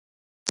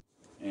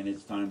And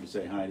it's time to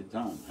say hi to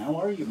Tom. How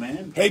are you,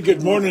 man? Hey,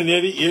 good morning,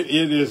 Eddie.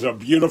 It is a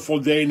beautiful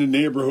day in the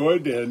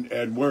neighborhood,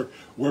 and we're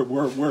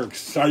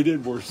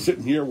excited. We're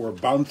sitting here, we're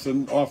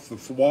bouncing off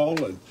the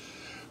wall, and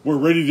we're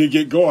ready to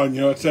get going.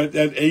 You know, it's that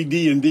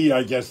AD&D,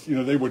 I guess. You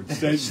know, they would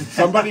say,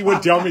 somebody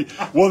would tell me,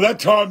 well, that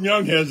Tom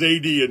Young has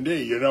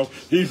AD&D. You know,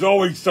 he's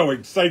always so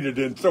excited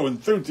and so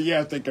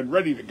enthusiastic and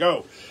ready to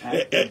go.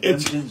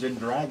 Dungeons and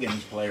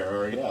Dragons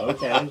player, yeah,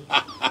 okay.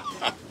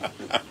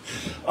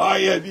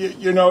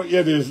 You know,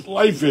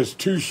 life is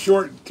too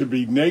short to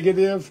be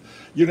negative.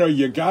 You know,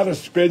 you got to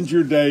spend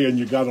your day and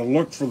you got to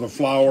look for the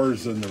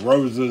flowers and the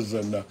roses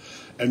and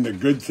the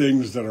good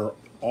things that are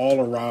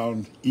all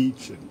around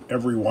each and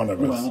every one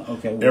of us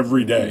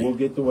every day. We'll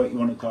get to what you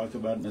want to talk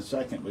about in a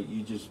second, but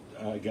you just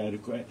got a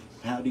question.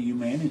 How do you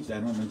manage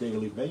that on a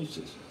daily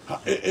basis?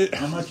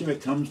 How much of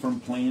it comes from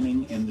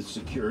planning and the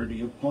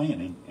security of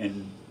planning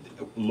and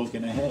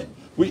looking ahead?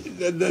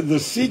 The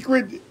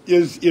secret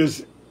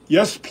is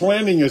yes,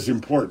 planning is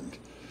important,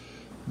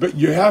 but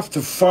you have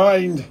to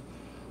find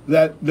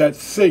that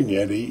thing,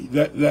 Eddie,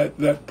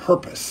 that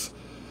purpose.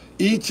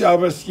 Each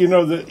of us, you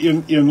know,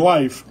 in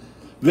life,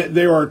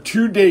 there are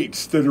two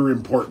dates that are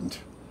important.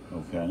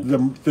 Okay.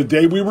 The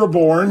day we were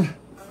born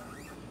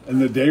and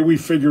the day we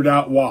figured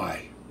out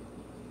why.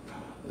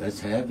 That's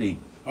heavy.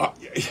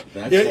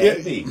 That's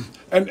heavy.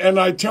 And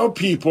I tell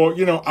people,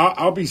 you know,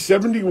 I'll be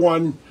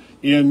 71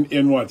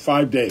 in what,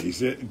 5 days.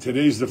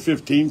 Today's the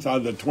 15th.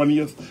 On the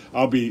 20th,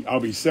 I'll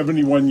be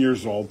 71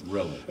 years old.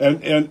 Really?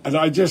 And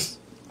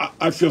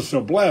I feel so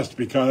blessed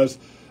because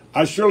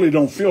I surely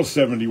don't feel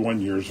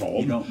 71 years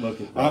old. You don't look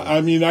at that.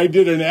 I mean, I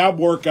did an ab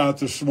workout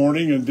this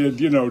morning and did,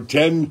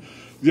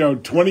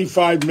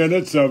 25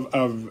 minutes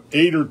of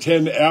 8 or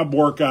 10 ab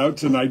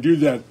workouts, and I do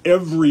that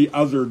every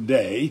other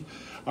day.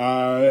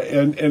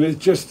 And it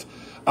just,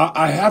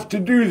 I have to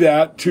do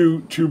that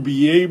to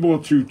be able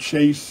to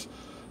chase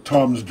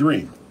Tom's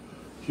dream.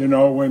 You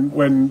know,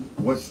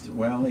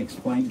 well,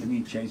 explain to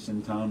me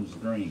chasing Tom's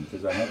dream,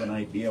 because I have an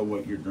idea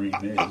what your dream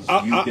is.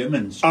 You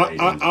demonstrated.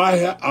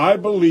 I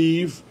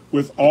believe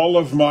with all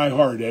of my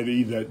heart,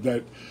 Eddie,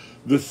 that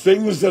the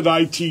things that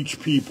I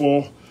teach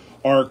people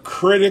are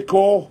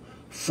critical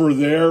for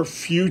their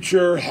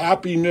future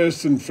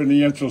happiness and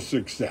financial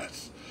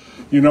success.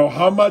 You know,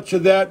 how much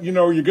of that, you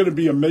know, you're going to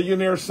be a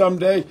millionaire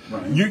someday.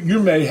 Right. You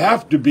may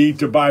have to be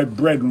to buy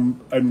bread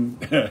and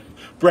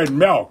bread and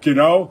milk, you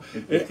know.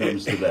 It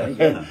comes to that,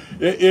 yeah.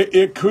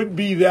 It could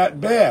be that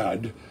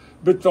bad,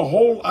 but the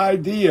whole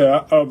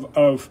idea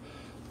of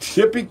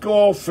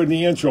typical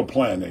financial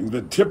planning,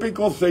 the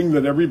typical thing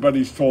that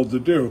everybody's told to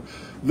do,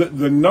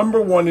 the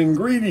number one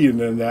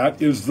ingredient in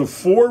that is the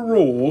 4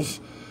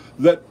 rules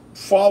that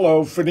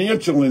follow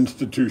financial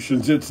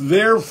institutions. It's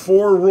their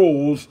 4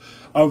 rules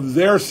of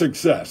their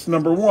success.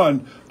 Number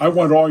 1, I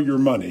want all your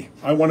money.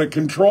 I want to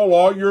control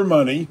all your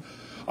money.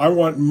 I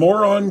want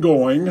more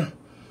ongoing.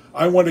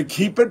 I want to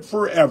keep it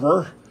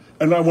forever.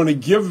 And I want to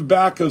give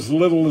back as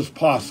little as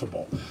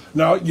possible.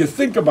 Now, you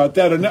think about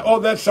that, and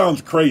that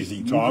sounds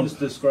crazy, Tom. You just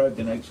described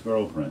an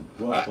ex-girlfriend.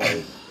 Well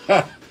played.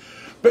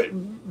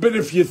 But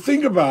if you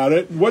think about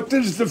it, what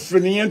does the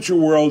financial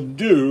world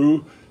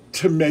do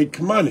to make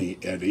money,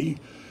 Eddie?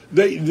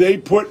 They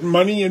put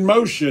money in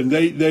motion.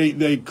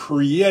 They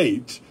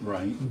create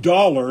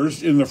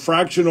dollars in the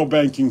fractional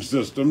banking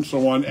system.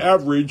 So on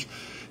average,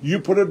 you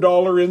put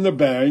 $1 in the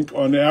bank.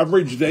 On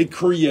average, they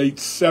create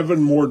 $7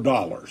 more.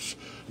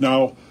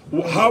 Now,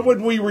 how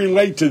would we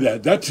relate to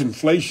that? That's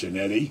inflation,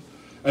 Eddie.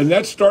 And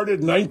that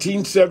started in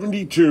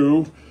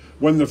 1972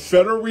 when the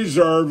Federal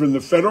Reserve and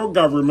the federal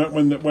government,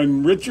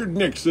 when Richard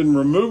Nixon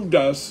removed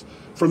us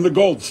from the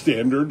gold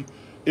standard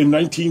in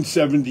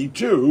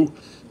 1972,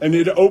 and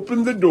it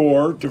opened the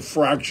door to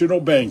fractional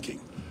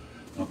banking.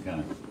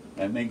 Okay.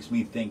 That makes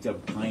me think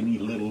of tiny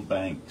little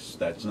banks.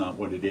 That's not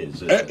what it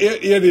is it?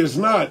 It is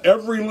not.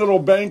 Every little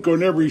bank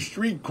on every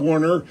street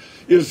corner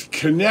is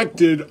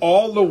connected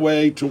all the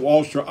way to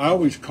Wall Street. I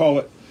always call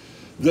it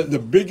the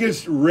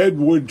biggest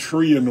redwood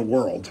tree in the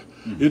world.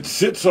 Mm-hmm. It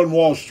sits on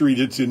Wall Street.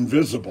 It's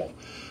invisible.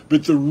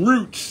 But the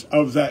roots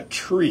of that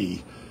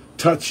tree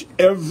touch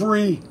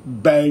every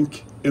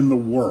bank in the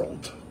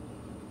world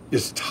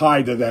is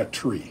tied to that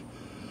tree.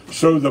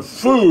 So the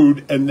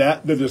food and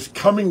that is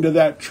coming to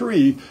that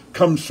tree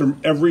comes from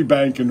every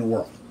bank in the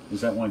world.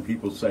 Is that why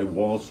people say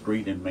Wall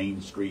Street and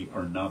Main Street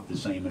are not the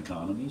same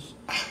economies?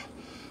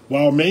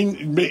 Well,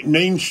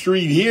 Main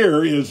Street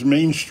here is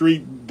Main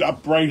Street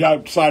up right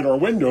outside our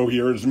window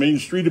here is Main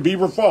Street of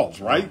Beaver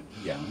Falls, right?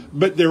 Yeah.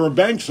 But there are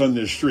banks on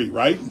this street,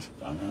 right?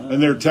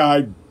 And they're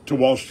tied to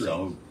Wall Street.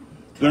 So,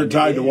 they're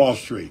tied to Wall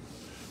Street.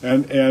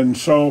 And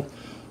so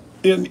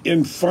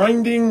in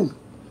finding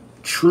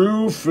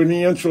true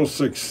financial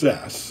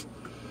success,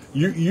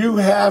 you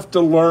have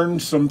to learn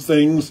some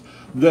things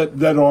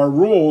that are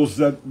rules,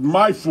 that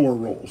my 4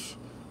 rules.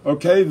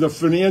 Okay, the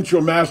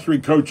financial mastery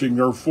coaching,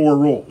 there are 4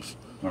 rules.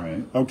 All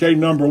right. Okay,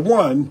 number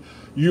 1,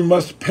 you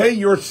must pay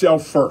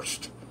yourself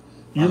first.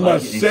 You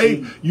must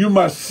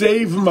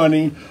save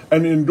money,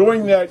 and in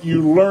doing that,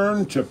 you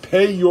learn to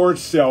pay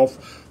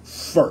yourself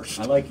first.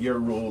 I like your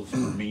rules for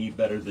me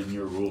better than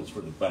your rules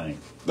for the bank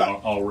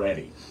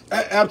already.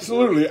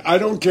 Absolutely. I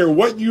don't care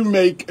what you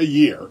make a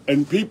year.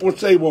 And people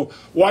say, well,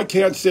 I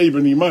can't save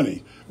any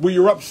money. Well,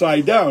 you're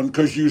upside down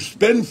because you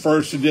spend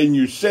first and then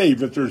you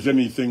save if there's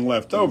anything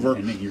left over.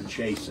 And then you're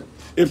chasing.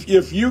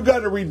 If you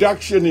got a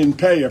reduction in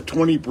pay of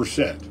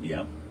 20%,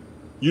 yeah,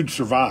 you'd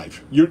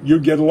survive.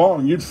 You'd get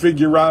along. You'd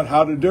figure out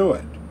how to do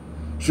it.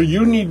 So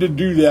you need to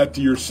do that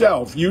to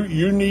yourself.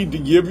 You need to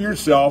give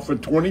yourself a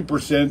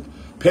 20%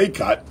 pay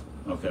cut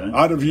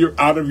out of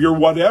your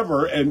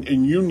whatever,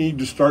 and you need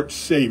to start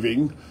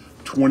saving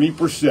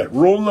 20%.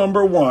 Rule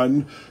number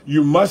 1,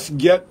 you must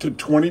get to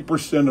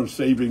 20% of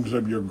savings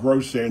of your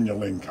gross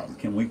annual income.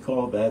 Can we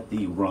call that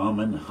the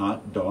ramen,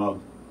 hot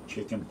dog,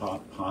 chicken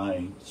pot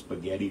pie,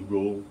 spaghetti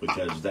rule?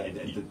 Because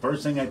the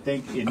first thing I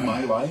think in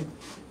my life,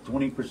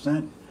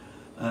 20%,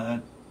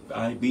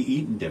 I'd be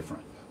eating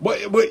different.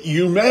 But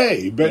you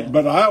may,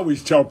 but I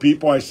always tell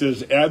people, I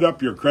says, add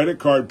up your credit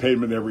card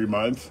payment every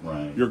month,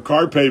 your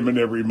car payment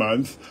every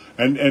month,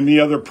 and the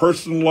other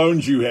personal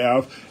loans you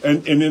have.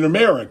 And in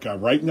America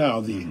right now,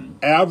 the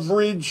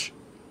average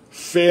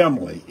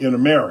family in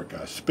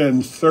America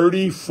spends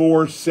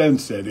 34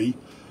 cents, Eddie,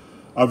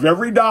 of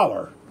every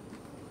dollar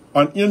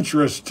on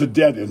interest to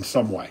debt in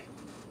some way.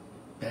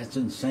 That's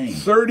insane.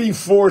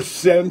 34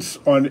 cents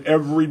on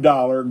every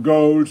dollar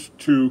goes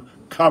to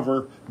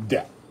cover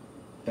debt.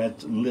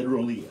 That's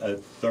literally a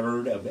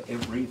third of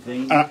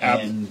everything,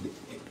 and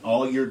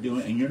all you're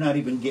doing, and you're not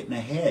even getting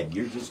ahead.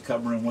 You're just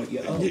covering what you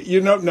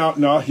owe.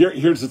 Now,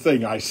 here's the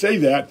thing. I say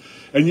that,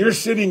 and you're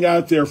sitting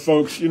out there,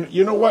 folks.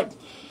 You know what?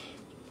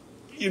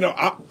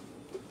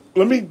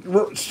 Let me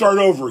start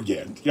over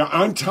again.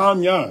 I'm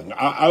Tom Young.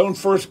 I own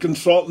First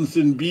Consultants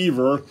in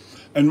Beaver,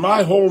 and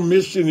my whole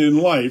mission in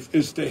life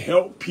is to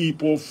help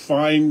people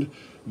find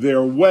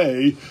their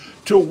way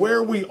to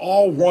where we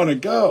all want to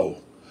go.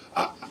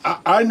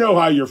 I know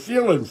how you're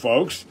feeling,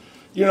 folks.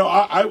 You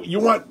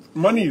want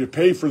money to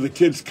pay for the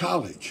kids'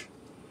 college.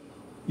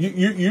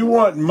 You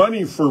want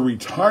money for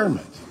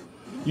retirement.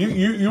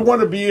 You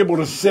want to be able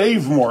to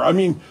save more. I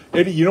mean,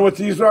 Eddie, you know what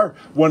these are?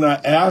 When I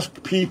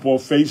ask people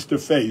face to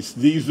face,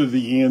 these are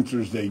the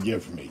answers they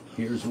give me.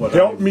 Here's what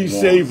help me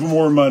save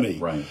more money.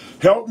 Right.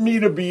 Help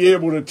me to be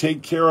able to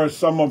take care of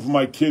some of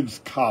my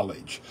kids'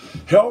 college.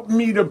 Help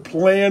me to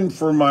plan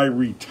for my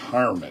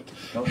retirement.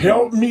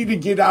 Help me to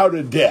get out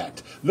of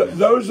debt.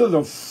 Those are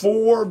the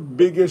 4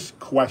 biggest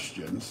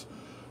questions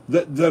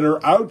that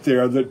are out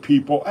there that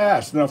people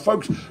ask. Now,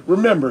 folks,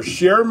 remember,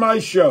 share my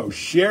show.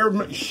 Share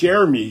my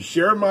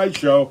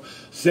show.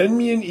 Send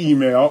me an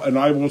email, and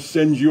I will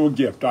send you a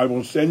gift. I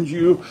will send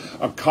you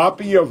a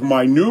copy of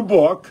my new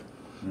book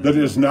that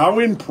is now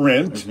in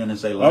print. I was going to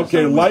say,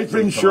 Life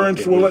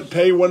Insurance, Will It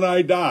Pay When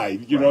I Die?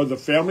 The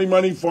Family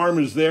Money Farm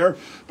is there,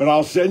 but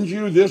I'll send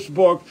you this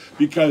book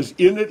because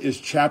in it is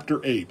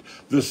Chapter 8,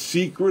 The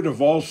Secret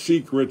of All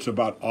Secrets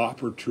About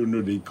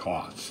Opportunity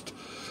Cost.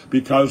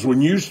 Because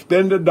when you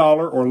spend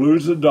 $1 or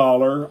lose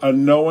 $1,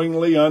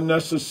 unknowingly,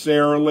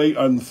 unnecessarily,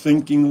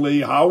 unthinkingly,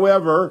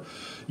 however,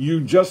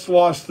 you just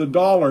lost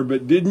 $1,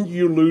 but didn't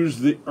you lose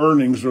the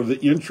earnings or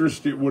the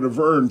interest it would have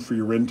earned for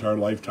your entire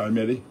lifetime,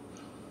 Eddie?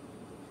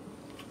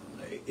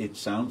 It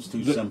sounds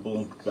too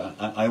simple.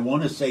 I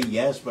want to say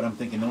yes, but I'm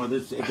thinking, no,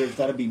 there's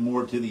got to be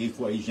more to the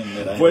equation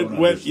that I don't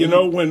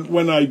understand.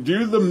 When I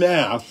do the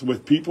math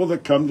with people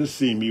that come to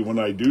see me, when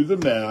I do the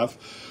math,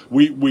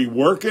 we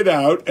work it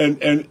out,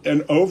 and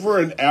over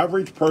an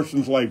average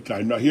person's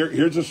lifetime. Now,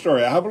 here's a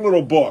story. I have a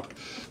little book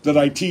that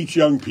I teach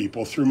young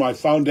people through my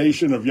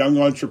Foundation of Young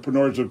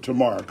Entrepreneurs of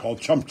Tomorrow called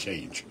Chump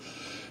Change.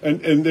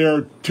 And there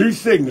are 2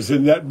 things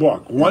in that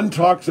book. One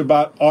talks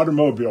about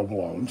automobile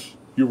loans.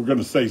 You were going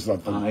to say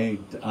something.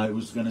 I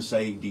was going to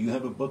say, do you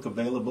have a book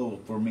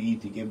available for me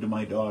to give to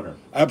my daughter?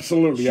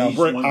 Absolutely.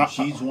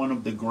 She's one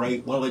of the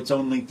great, it's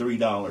only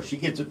 $3. She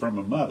gets it from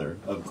her mother,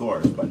 of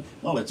course, but,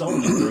 it's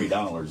only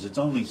 $3. It's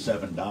only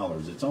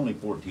 $7. It's only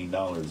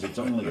 $14. It's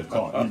only a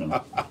car,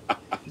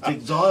 It's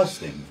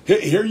exhausting.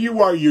 Here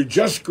you are, you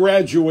just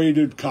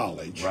graduated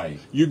college. Right.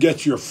 You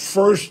get your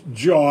first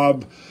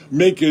job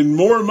making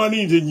more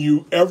money than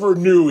you ever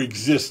knew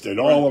existed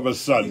all of a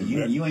sudden.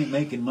 You ain't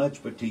making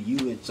much, but to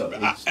you it's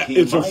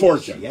a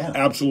fortune. Yeah.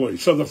 Absolutely.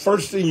 So the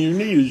first thing you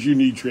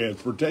need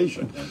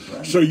transportation. That's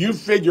right. So you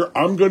figure,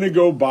 I'm going to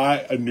go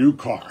buy a new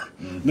car.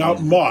 Mm-hmm. Now,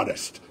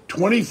 modest.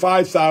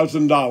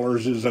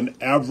 $25,000 is an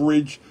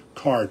average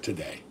car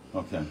today.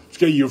 Okay.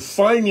 So you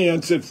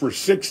finance it for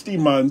 60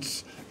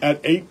 months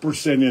at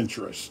 8%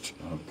 interest.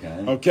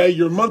 Okay,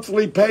 your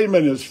monthly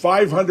payment is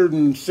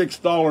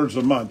 $506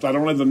 a month. I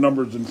don't have the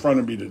numbers in front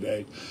of me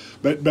today.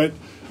 But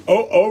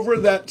over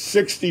that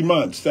 60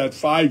 months, that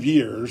 5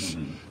 years,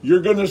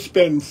 you're going to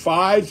spend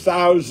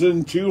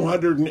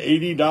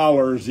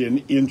 $5,280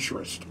 in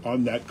interest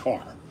on that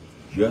car.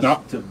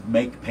 To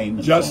make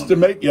payments that's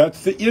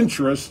the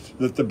interest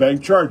that the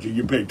bank charges you.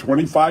 You pay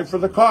 $25 for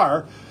the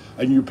car,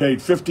 and you paid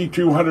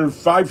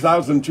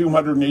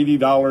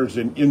 $5,280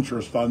 in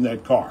interest on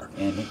that car.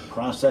 And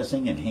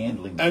processing and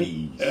handling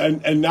fees.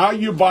 And now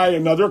you buy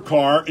another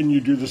car and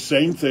you do the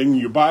same thing.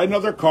 You buy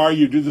another car,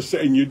 you do the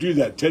same, and you do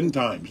that 10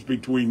 times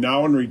between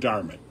now and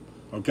retirement.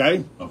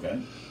 Okay?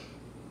 Okay.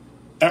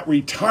 At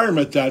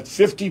retirement, that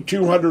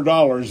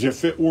 $5,200,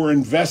 if it were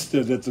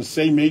invested at the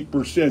same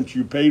 8%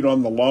 you paid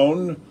on the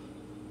loan,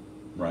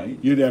 right,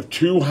 you'd have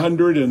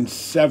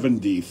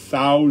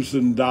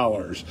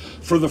 $270,000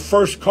 for the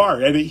first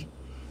car, Eddie.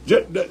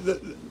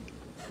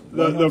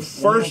 The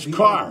first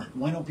car.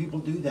 Why don't people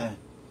do that?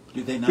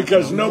 Do they not?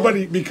 Because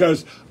nobody. That?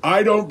 Because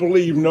I don't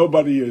believe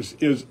nobody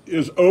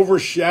is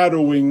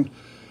overshadowing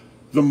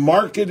the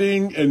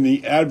marketing and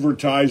the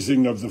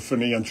advertising of the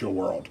financial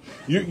world.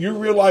 You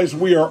realize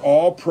we are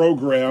all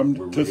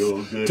programmed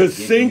to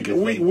think.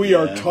 We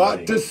are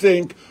taught to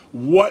think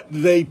what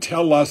they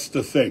tell us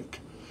to think.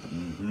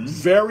 Mm-hmm.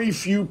 Very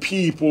few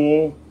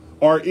people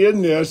are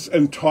in this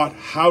and taught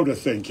how to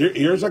think.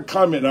 Here's a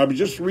comment. I was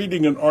just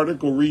reading an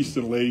article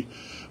recently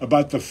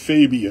about the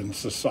Fabian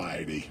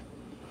Society.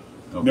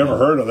 Okay. Never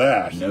heard of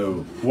that.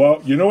 No.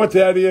 Well, you know what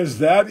that is?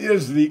 That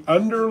is the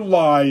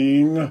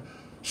underlying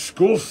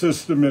school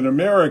system in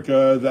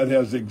America that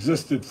has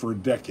existed for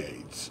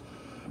decades.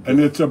 And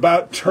it's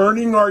about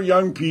turning our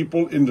young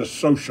people into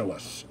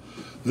socialists.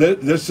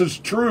 This is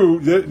true.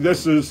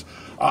 This is...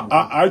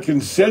 I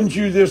can send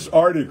you this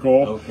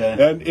article,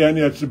 okay, and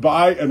it's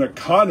by an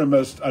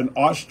economist, an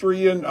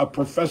Austrian, a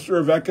professor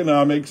of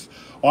economics,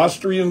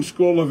 Austrian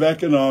School of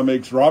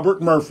Economics,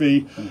 Robert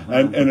Murphy,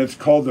 and it's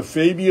called the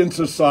Fabian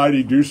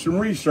Society. Do some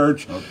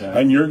research,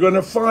 and you're going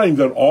to find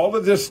that all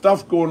of this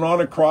stuff going on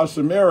across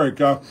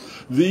America,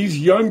 these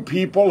young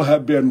people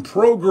have been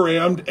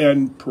programmed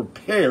and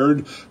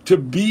prepared to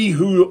be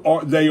who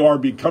they are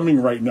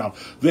becoming right now.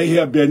 They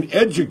have been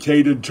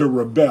educated to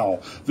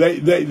rebel.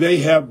 They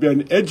have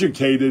been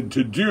educated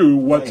to do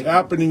what's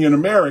happening in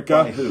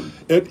America. By who?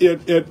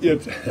 It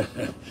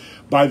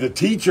by the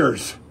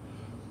teachers.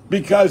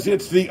 Because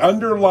it's the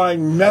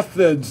underlying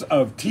methods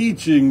of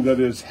teaching that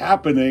is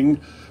happening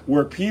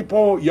where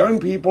young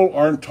people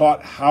aren't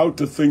taught how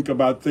to think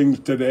about things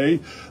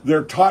today.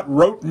 They're taught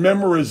rote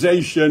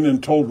memorization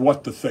and told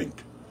what to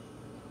think.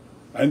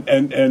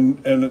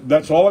 And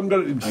that's all I'm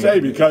going to say,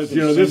 because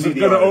this is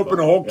going to open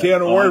a whole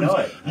can of worms.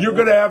 You're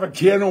going to have a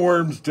can of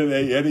worms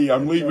today, Eddie.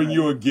 I'm leaving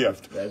you a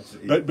gift.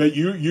 But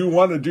you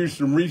want to do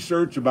some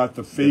research about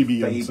the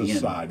Fabian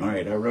Society. All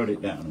right, I wrote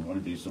it down. I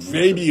want to do some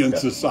Fabian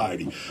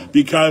Society,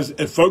 because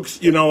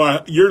folks,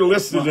 you're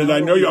listening, and I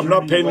know I'm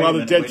not paying a lot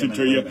of attention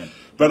to you,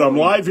 but I'm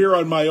live here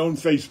on my own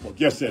Facebook.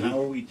 Yes, Eddie. How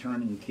are we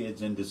turning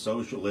kids into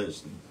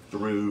socialists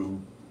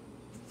through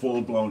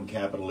full-blown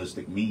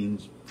capitalistic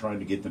means, trying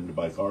to get them to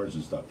buy cars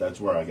and stuff? That's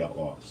where I got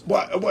lost.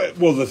 Well,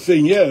 the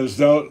thing is,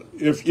 though,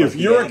 if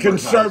you're a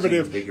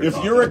conservative,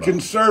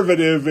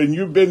 and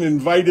you've been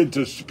invited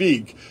to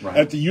speak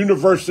at the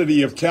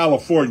University of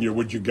California,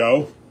 would you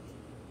go?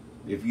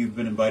 If you've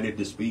been invited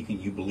to speak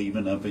and you believe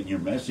enough in your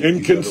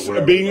message,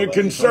 being a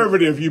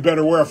conservative, you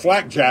better wear a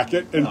flak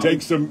jacket and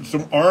take some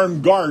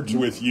armed guards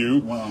with you,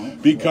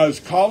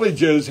 because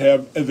colleges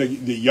have the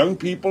young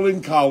people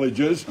in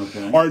colleges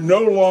are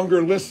no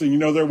longer listening.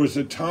 There was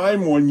a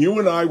time when you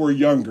and I were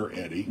younger,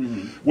 Eddie,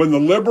 when the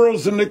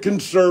liberals and the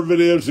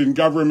conservatives in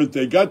government,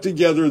 they got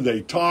together,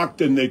 they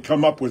talked, and they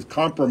come up with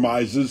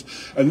compromises,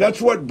 and that's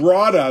what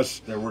brought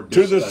us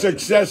to the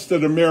success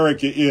that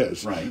America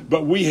is. Right.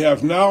 But we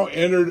have now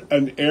entered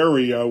an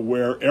area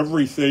where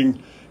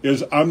everything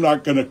is, I'm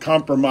not going to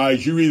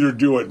compromise. You either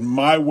do it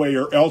my way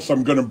or else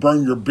I'm going to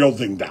burn your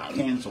building down.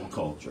 Cancel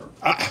culture.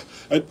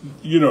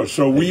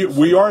 So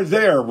we are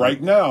there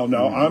right now.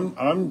 Now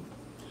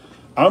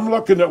I'm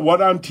looking at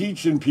what I'm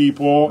teaching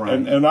people,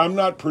 and I'm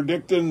not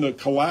predicting the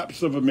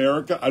collapse of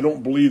America. I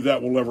don't believe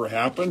that will ever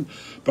happen,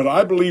 but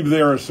I believe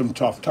there are some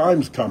tough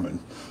times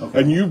coming.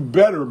 And you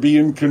better be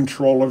in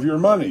control of your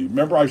money.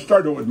 Remember, I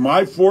started with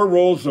my 4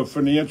 rules of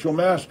financial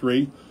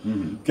mastery.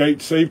 Okay,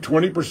 save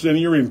 20% of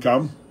your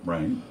income.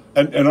 Right.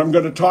 And I'm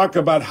going to talk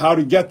about how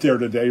to get there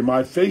today.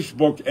 My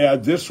Facebook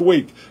ad this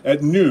week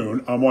at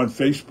noon, I'm on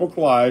Facebook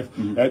Live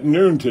at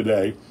noon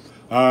today.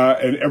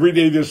 And every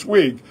day this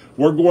week,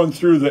 we're going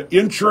through the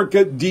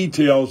intricate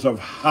details of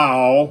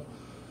how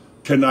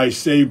can I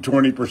save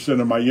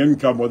 20% of my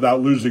income without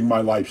losing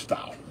my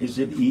lifestyle. Is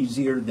it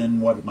easier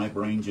than what my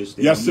brain just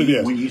did? Yes, it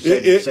is. When you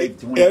said save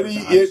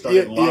 20%, I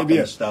started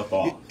locking stuff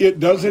off. It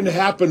doesn't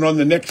happen on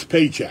the next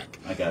paycheck.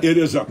 I got it. It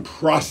is a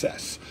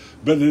process.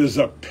 But it is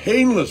a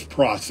painless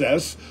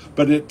process,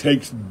 but it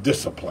takes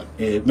discipline.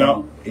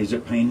 Now, is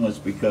it painless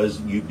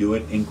because you do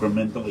it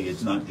incrementally?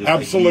 It's not just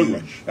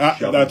absolutely.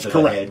 That's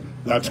correct.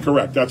 That's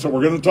correct. That's what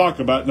we're going to talk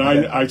about. Now,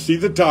 I see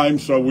the time,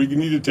 so we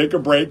need to take a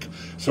break.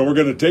 So we're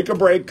going to take a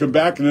break, come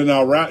back, and then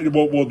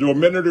we'll do a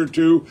minute or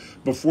two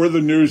before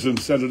the news and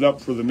set it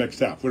up for the next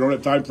half. We don't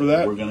have time for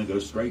that? We're going to go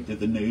straight to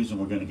the news, and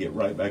we're going to get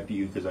right back to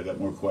you because I got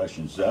more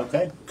questions. Is that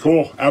okay?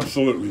 Cool.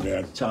 Absolutely,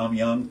 man. Tom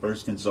Young,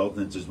 First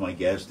Consultants, is my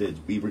guest. It's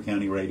Beaver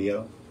County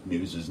Radio.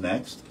 News is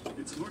next.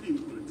 It's hard to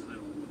put a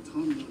title on what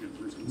Tom Young at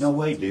First No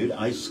way, dude.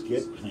 I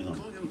skipped. Hang on.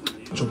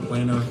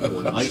 Planner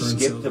I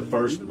skipped the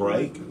first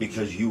break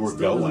because you were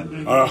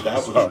going.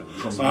 That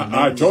was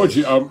I told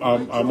you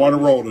I'm on a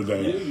roll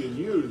today.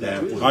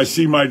 that was, I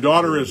see my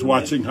daughter is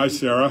watching. Hi,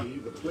 Sarah.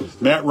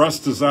 Matt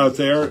Rust is out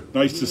there.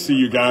 Nice to see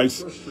you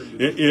guys.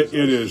 It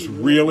is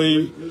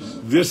really,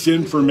 this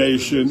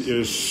information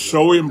is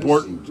so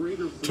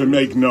important to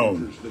make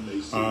known.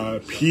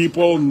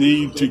 People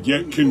need to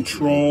get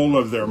control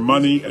of their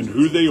money and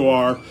who they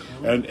are,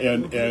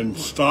 and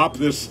stop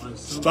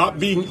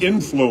being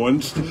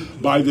influenced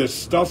by this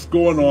stuff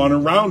going on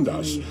around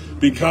us,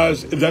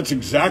 because that's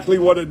exactly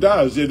what it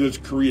does. It is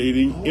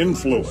creating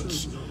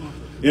influence.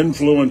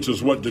 Influence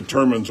is what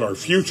determines our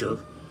future,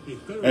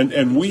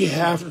 and we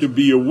have to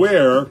be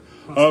aware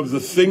of the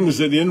things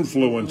that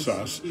influence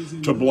us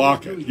to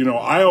block it. You know,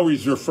 I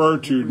always refer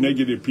to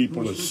negative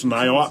people as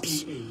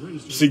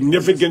SNIOPs,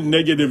 significant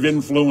negative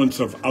influence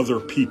of other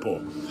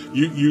people.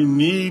 You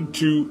need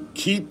to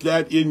keep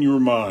that in your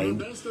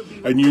mind,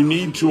 and you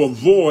need to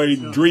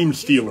avoid dream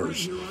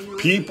stealers,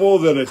 people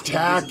that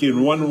attack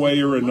in one way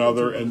or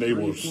another, and they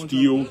will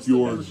steal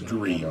your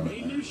dream.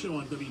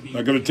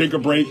 I'm going to take a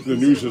break. The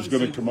news is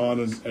going to come on,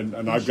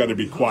 and I've got to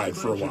be quiet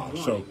for a while.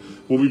 So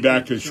we'll be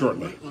back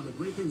shortly. On the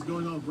great things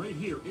going on right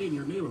here in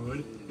your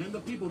neighborhood and the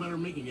people that are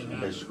making it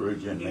happen.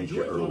 Scrooge and made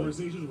you Enjoy early.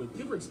 conversations with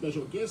different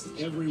special guests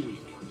every week.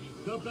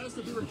 The Best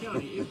of Beaver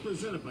County is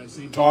presented by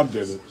St. Tom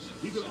did it.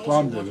 You can also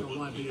Tom watch did it. a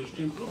live video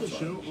stream of the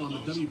show on the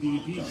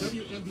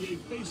WBVP-WMBA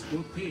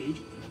Facebook page.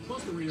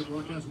 Plus, the radio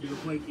broadcast will be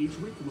replayed each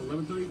week from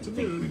 11:30 to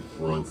noon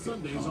on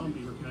Sundays on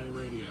Beaver County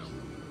Radio.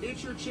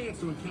 It's your chance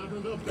to encounter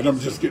the And I'm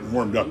just getting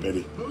warmed up,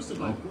 Eddie. hosted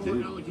by Oh, former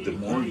dude, Allegheny the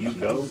more County you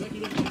go,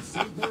 Executive and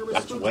St. Barnabas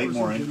that's way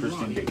more spokesperson Jim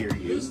interesting to Roddy. hear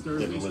you This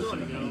Thursday than listen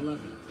starting to at me. 11.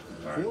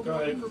 For go more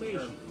ahead.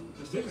 information,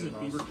 visit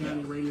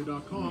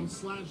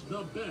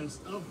beavercountyradio.com/the best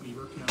of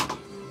Beaver County.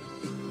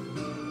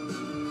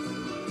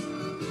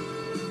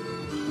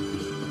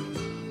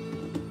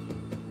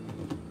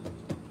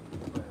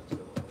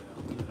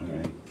 All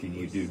right. Can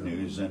you do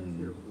news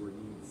in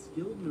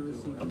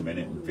a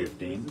minute and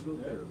 15?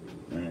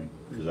 All right.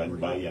 Because I can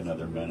buy you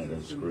another minute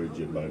and Scrooge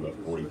you by about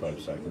 45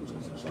 seconds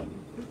on this one.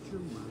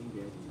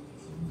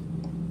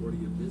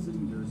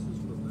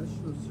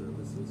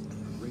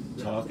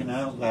 Talking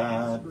out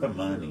loud for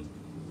money.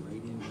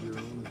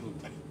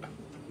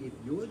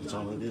 That's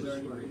all it is.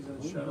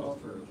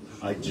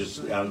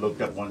 I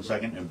looked up 1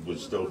 second and it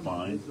was still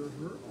fine.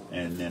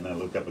 And then I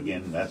looked up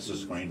again, that's the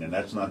screen, and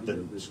that's not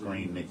the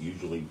screen that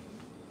usually.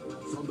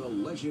 From the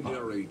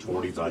legendary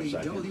 45 1230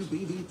 seconds.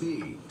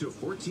 WBVP to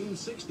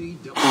 1460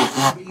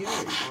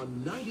 WBVA on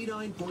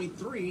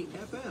 99.3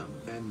 FM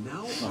and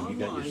now Oh, you got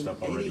your online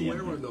stuff already in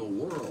anywhere here. in the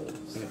world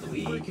at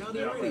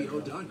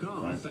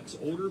beavercountyradio.com. Right. Affects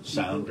older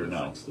Sound people, or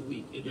no? affects the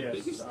weak. And the Yes,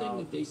 biggest thing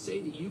that they say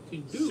that you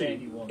can do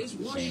Sandy one. is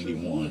wash Sandy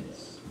your one.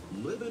 hands.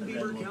 Live in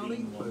Beaver Levine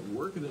County, one. but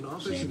work in an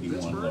office Sandy in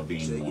 1, Pittsburgh. Levine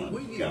Take it 1.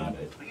 with you. Got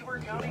it.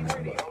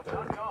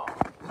 beavercountyradio.com.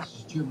 This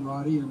is Jim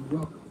Roddy, and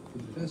welcome to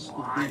the best of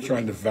Beaver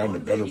Trying to find a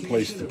better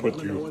place to put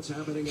you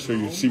so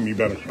you see me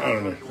better. I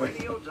don't know. You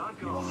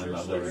want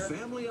another?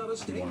 Family out of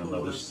state You want but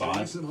another with a spot?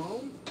 space at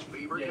home?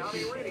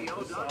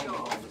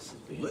 beavercountyradio.com.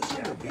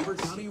 Listen to Beaver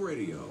County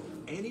Radio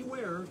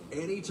anywhere,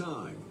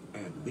 anytime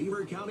at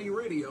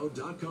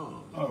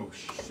beavercountyradio.com. Oh,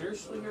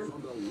 seriously?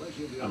 From the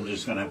legendary I'm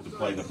just going to have to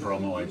play the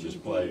promo I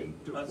just played.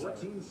 to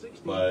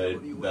 1460 But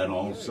then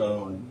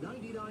also,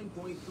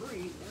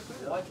 99.3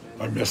 FM.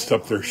 I messed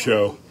up their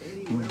show.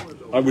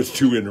 I was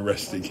too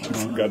interesting. I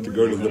forgot to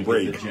go to the the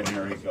break.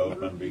 generic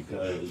open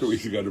because. So we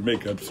got to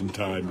make up some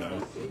time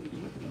now.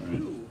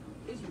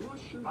 Is wash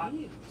your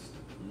hands.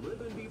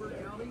 Live in Beaver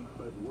County,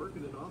 but work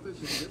in an office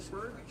in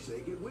Pittsburgh.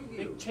 Take it with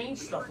They you. change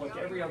stuff like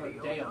every other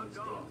day on this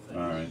damn thing.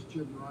 All right. This is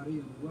Jim Roddy,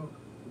 and welcome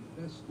to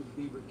the best of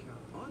Beaver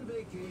County. On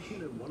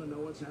vacation and want to know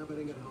what's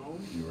happening at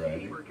home? You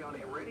ready?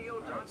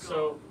 beavercountyradio.com.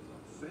 So,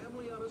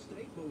 Family out of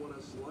state but want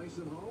a slice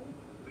at home?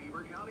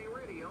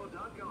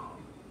 beavercountyradio.com.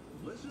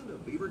 Listen to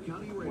Beaver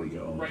County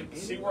Radio. right,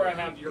 see where I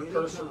have your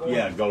cursor going?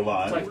 Yeah, go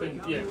live.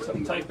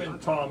 Type in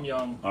Tom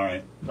Young, All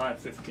right.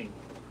 9:15.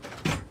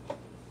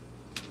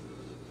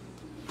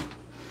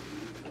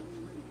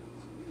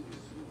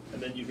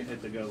 And then you can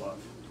hit the go live.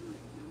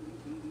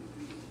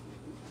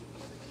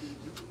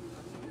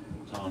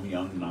 Tom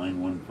Young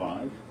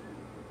 915.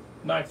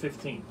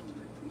 9:15.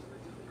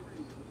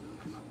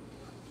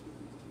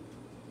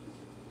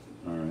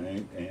 All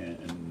right.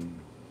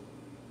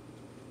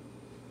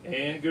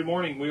 And good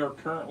morning. We are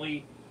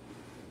currently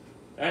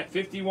at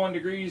 51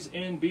 degrees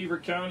in Beaver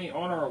County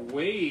on our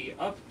way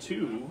up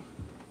to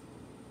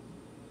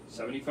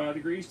 75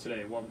 degrees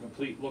today. We'll have a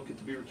complete look at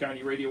the Beaver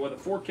County radio weather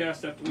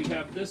forecast after we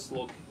have this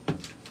look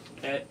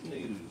at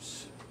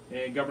news.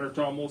 And Governor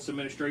Tom Wolf's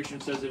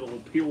administration says it will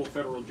appeal a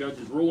federal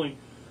judge's ruling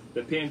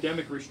that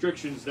pandemic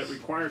restrictions that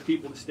require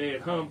people to stay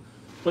at home,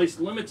 place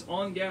limits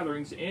on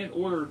gatherings, and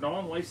order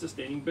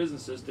non-life-sustaining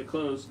businesses to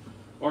close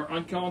are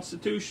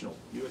unconstitutional.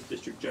 U.S.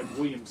 District Judge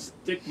William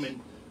Stickman,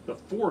 the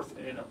fourth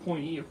and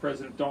appointee of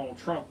President Donald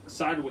Trump,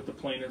 sided with the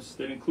plaintiffs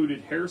that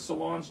included hair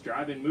salons,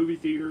 drive-in movie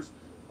theaters,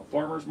 a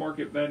farmers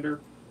market vendor,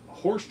 a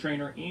horse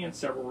trainer, and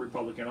several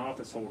Republican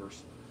office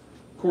holders.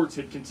 Courts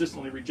had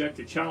consistently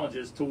rejected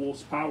challenges to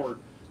Wolf's power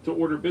to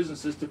order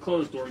businesses to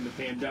close during the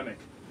pandemic.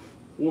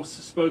 Wolf's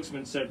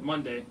spokesman said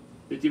Monday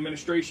that the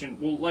administration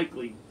will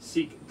likely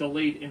seek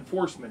delayed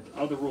enforcement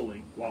of the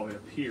ruling while it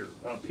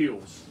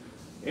appeals.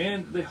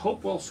 And the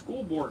Hopewell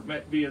School Board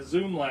met via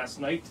Zoom last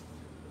night.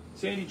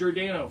 Sandy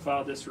Giordano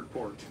filed this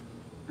report.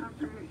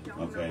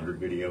 Okay, the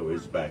video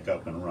is back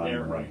up and running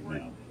There. right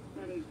now.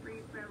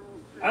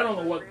 I don't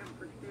know what.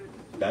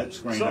 That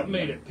screen. Something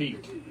made it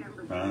peak.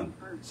 Huh?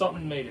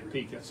 Something made it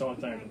peak. That's the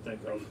only thing I can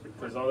think of.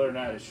 Because other than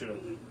that, it should have.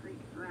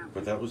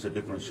 But that was a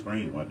different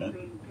screen, wasn't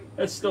it?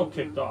 It's still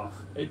kicked off.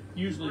 It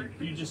usually,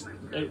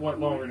 it went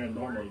longer than it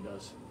normally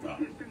does. Oh.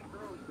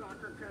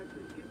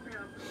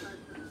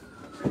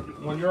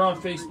 When you're on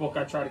Facebook,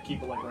 I try to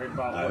keep it like right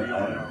about where you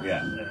are now.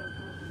 Yeah.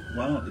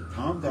 Well,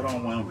 Tom got all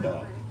wound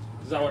up.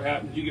 Is that what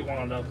happened? Did you get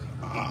wound up?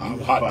 I'm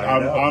was hot.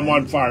 fired up, I'm man.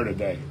 on fire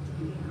today.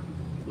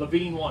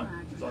 Levine won.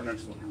 Is our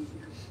next one.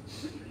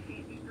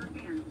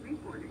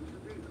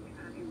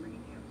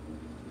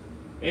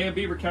 And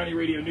Beaver County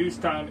Radio News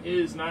time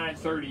is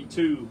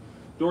 9:32.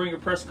 During a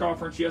press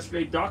conference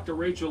yesterday, Dr.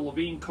 Rachel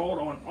Levine called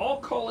on all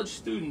college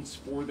students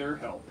for their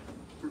help.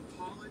 For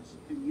college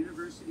and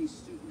university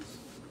students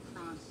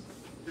across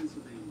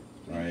Pennsylvania,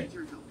 we All right. need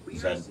your help. We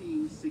Is are that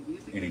seeing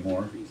significant any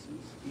more? increases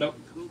Nope.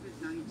 in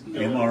COVID-19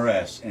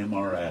 MRS.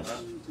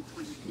 to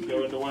 20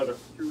 Go into weather.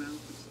 throughout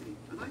the state.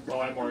 I'd like to Well,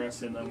 highlight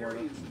MRS in them the weather.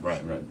 areas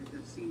Right, right. that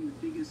have seen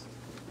the biggest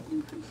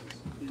increases.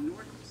 In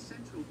north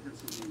central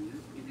Pennsylvania,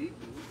 in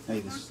April, Hey,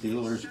 the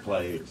Steelers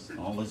played.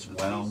 All is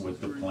well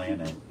with the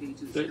planet.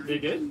 They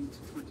did?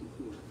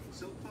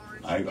 So far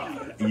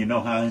in You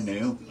know how I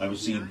knew? I was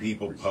seeing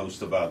people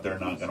post about they're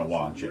not going to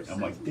watch it. I'm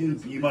like,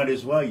 dude, you might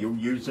as well. You're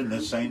using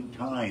the same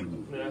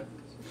time. Yeah.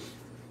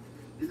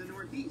 in the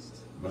northeast.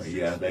 But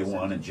yeah, they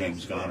won, and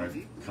James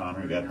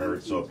Conner got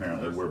hurt, so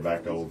apparently we're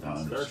back to old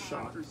times. They're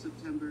shot.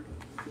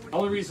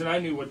 Only reason I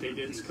knew what they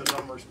did is because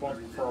I'm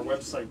responsible for our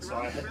website, so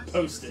I had to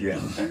post it. Yeah,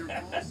 they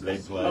Other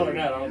than play.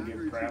 that, I don't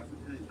give a crap.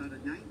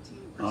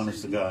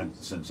 Honest to God,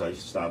 since I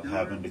stopped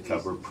having to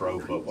cover pro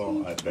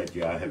football, I bet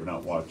you I have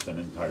not watched an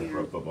entire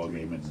pro football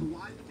game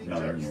in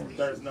 9 years.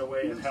 There's no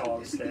way in hell I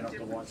was staying up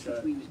to watch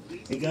that.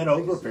 It got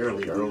over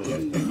fairly early, I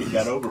think. It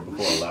got over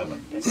before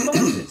 11. It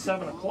started at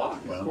 7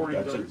 o'clock, Well,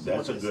 according to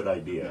that's a good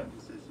idea.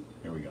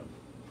 Here we go.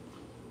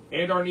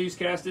 And our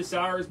newscast this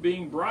hour is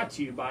being brought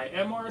to you by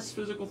MRS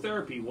Physical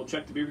Therapy. We'll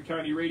check the Beaver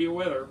County radio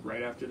weather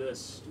right after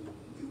this.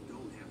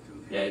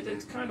 Yeah,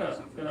 it's kind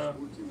of,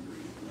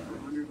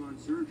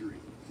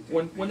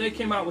 when they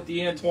came out with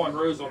the Antoine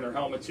Rose on their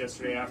helmets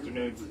yesterday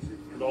afternoon,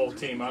 the whole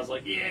team, I was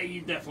like, yeah,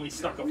 you definitely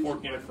stuck a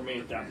fork in it for me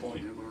at that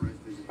point.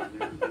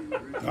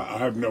 I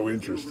have no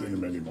interest in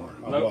them anymore.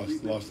 I Nope.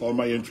 lost all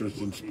my interest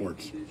in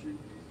sports.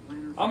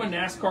 I'm a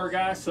NASCAR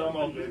guy, so I'm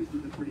all good.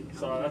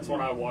 So that's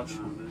what I watch.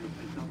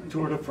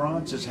 Tour de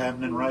France is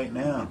happening right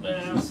now.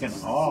 Yeah. Looking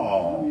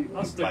all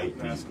I'll stick with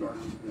fighting. NASCAR.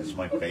 That's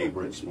my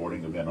favorite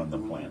sporting event on the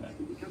planet.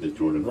 The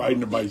Tour de France.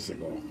 Riding a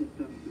bicycle.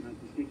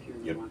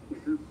 Yep.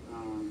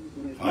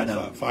 I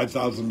know.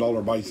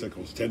 $5,000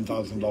 bicycles,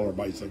 $10,000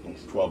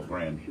 bicycles. 12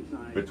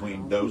 grand.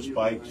 Between those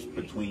bikes,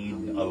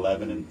 between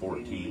 11 and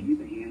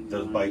 14,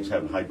 those bikes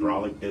have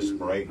hydraulic disc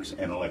brakes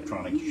and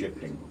electronic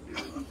shifting.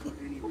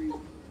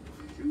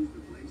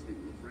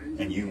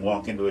 And you can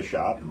walk into a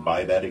shop and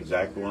buy that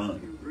exact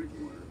one.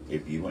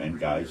 If you, and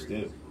guys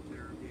do.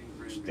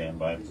 Stand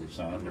by for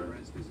sound.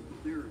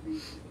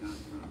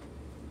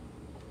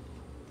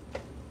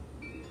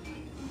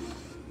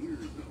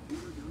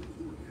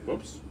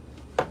 Whoops.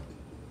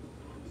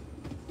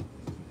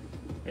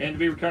 And the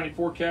Beaver County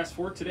forecast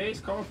for today is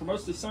calling for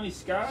mostly sunny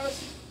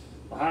skies,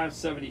 a high of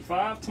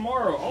 75.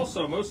 Tomorrow,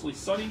 also mostly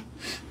sunny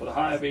with a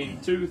high of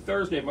 82.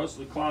 Thursday,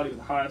 mostly cloudy with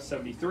a high of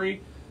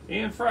 73.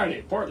 And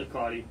Friday, partly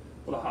cloudy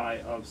with a high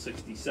of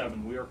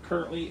 67. We are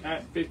currently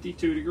at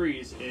 52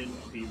 degrees in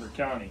Beaver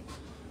County.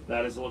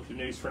 That is a look at the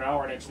news for now.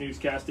 Our next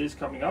newscast is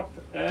coming up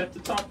at the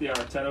top of the hour,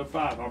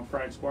 10:05. I'm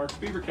Frank Sparks,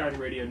 Beaver County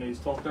Radio News,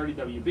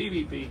 1230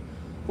 WBVP,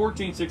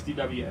 1460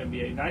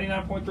 WMBA,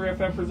 99.3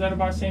 FM, presented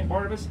by St.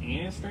 Barnabas,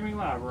 and streaming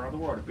live around the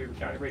world at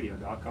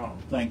beavercountyradio.com.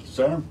 Thank you,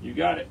 sir. You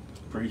got it.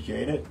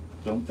 Appreciate it.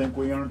 Don't think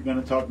we aren't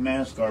going to talk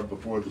NASCAR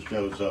before the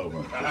show's over.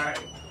 All right.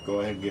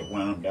 Go ahead and get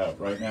wound up.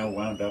 Right now,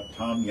 wound up.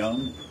 Tom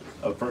Young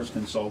of First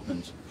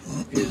Consultants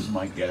is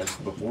my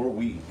guest. Before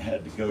we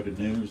had to go to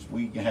news,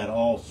 we had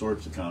all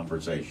sorts of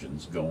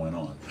conversations going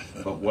on.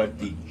 But what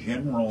the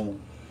general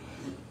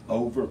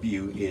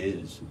overview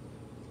is,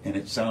 and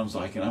it sounds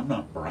like, and I'm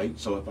not bright,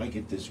 so if I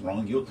get this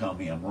wrong, you'll tell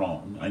me I'm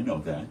wrong. I know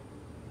that.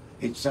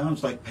 It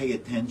sounds like pay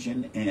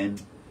attention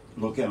and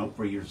look out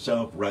for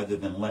yourself rather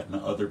than letting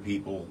other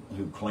people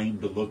who claim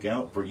to look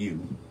out for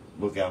you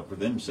look out for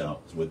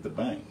themselves with the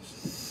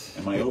banks.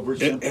 Am I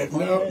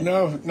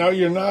oversimplifying it? No,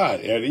 you're not,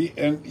 Eddie.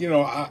 And you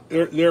know,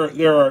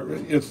 there are.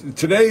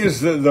 Today is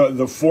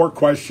the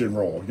 4-question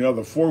rule. You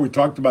know, we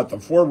talked about the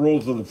 4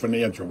 rules of the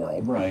financial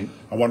world. Right.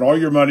 I want all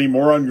your money,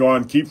 more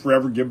ungone, keep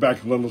forever, give back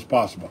as little as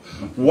possible.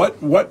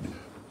 What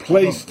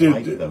place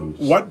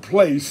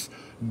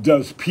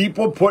does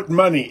people put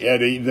money,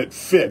 Eddie, that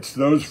fits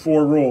those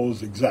 4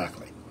 rules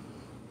exactly?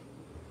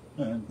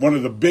 One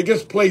of the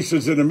biggest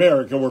places in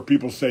America where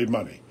people save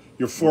money.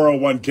 Your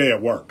 401k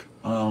at work.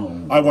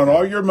 Oh. I want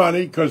all your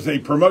money because they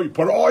promote you.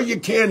 Put all you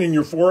can in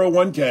your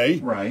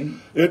 401k. Right.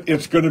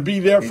 It's going to be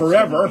there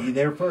forever. Be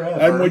there forever.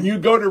 And when you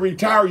go to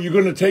retire, you're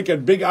going to take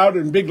it you're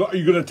going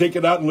to take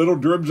it out in little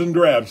dribs and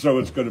drabs. So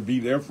it's going to be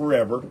there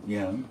forever.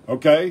 Yeah.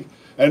 Okay?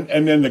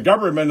 And then the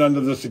government, under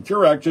the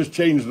Secure Act, just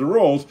changed the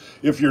rules.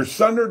 If your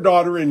son or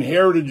daughter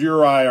inherited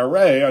your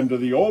IRA under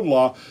the old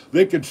law,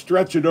 they could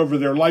stretch it over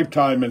their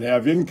lifetime and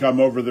have income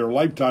over their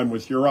lifetime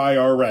with your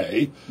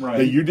IRA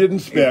that you didn't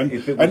spend,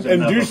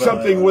 and do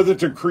something with it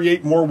to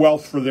create more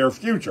wealth for their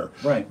future.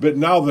 Right. But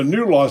now the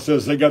new law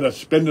says they got to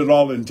spend it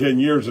all in 10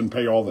 years and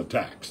pay all the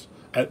tax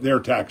at their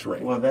tax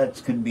rate. Well,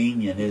 that's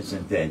convenient,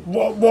 isn't it?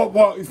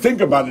 Well,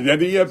 think about it,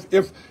 Eddie.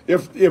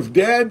 If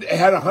Dad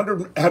had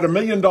 $1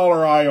 million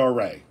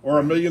IRA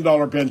or $1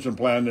 million pension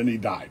plan and he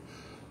died,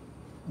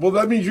 well,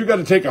 that means you got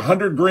to take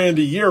 $100,000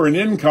 a year in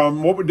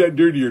income. What would that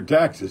do to your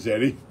taxes,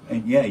 Eddie?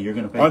 And yeah, you're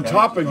going to pay on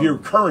top of your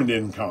current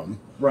income.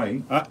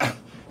 Right.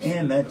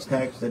 And that's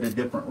taxed at a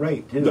different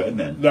rate too, isn't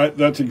it?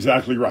 That's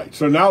exactly right.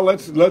 So now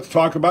let's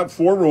talk about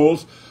 4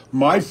 rules.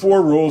 My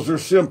 4 rules are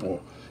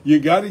simple. You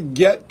got to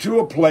get to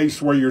a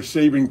place where you're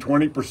saving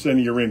 20% of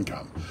your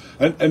income,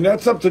 and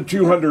that's up to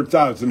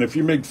 $200,000. If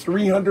you make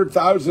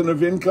 $300,000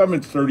 of income,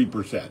 it's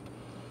 30%.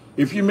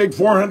 If you make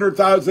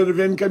 $400,000 of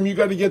income, you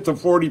got to get to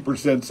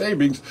 40%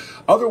 savings.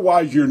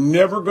 Otherwise, you're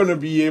never going to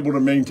be able to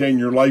maintain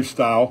your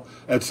lifestyle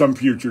at some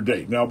future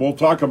date. Now, we'll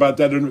talk about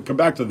that and come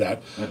back to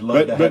that.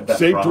 But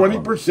save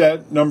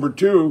 20%. Number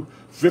 2,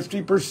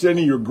 50% of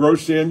your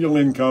gross annual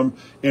income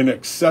in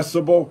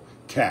accessible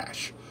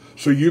cash.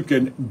 So you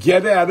can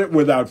get at it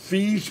without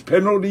fees,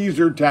 penalties,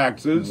 or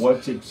taxes.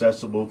 What's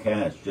accessible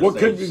cash? Well,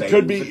 it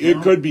could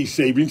be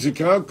savings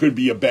account, could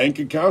be a bank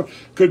account,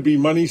 could be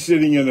money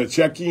sitting in a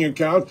checking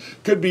account,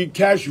 could be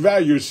cash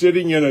value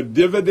sitting in a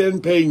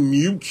dividend-paying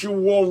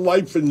mutual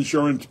life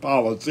insurance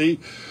policy,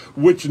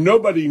 which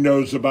nobody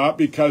knows about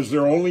because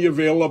they're only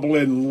available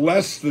in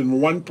less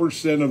than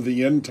 1% of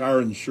the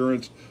entire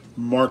insurance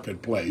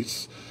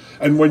marketplace.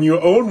 And when you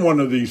own one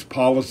of these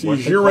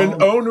policies, you're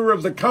an owner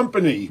of the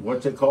company.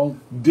 What's it called?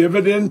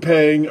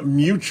 Dividend-paying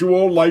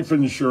mutual life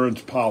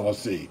insurance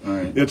policy. All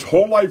right. It's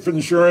whole life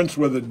insurance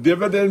with a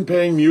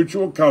dividend-paying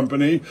mutual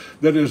company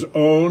that is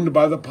owned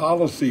by the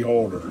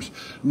policyholders.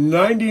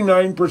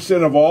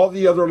 99% of all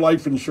the other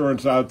life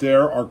insurance out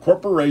there are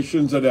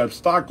corporations that have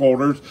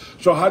stockholders.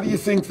 So how do you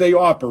think they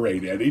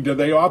operate, Eddie? Do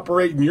they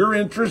operate in your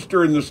interest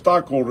or in the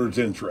stockholders'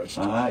 interest?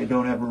 I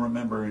don't ever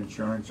remember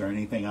insurance or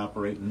anything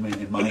operating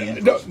in my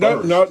interest.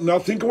 No,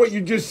 think of what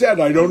you just said.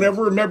 I don't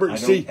ever remember. I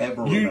don't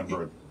ever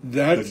remember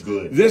the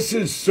good. This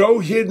is so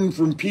hidden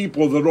from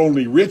people that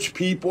only rich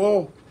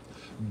people,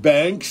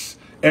 banks,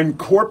 and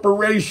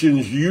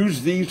corporations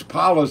use these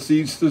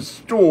policies to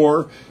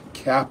store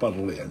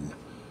capital in.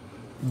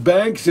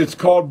 Banks, it's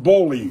called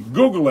BOLI.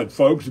 Google it,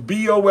 folks.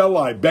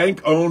 BOLI,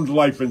 bank-owned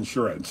life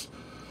insurance.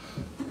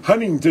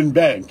 Huntington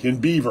Bank in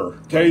Beaver,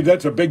 okay,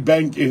 that's a big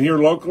bank in here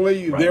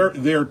locally. Right.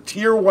 Their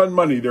tier 1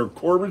 money, their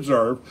core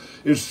reserve,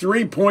 is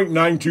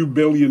 $3.92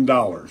 billion.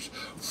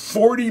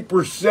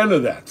 40%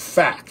 of that,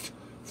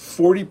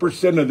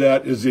 40% of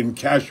that is in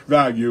cash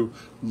value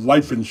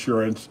life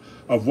insurance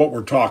of what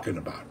we're talking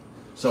about.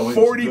 So it's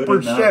 40%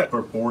 good enough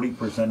for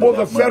 40% of well,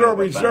 that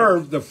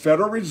the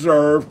Federal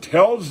Reserve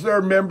tells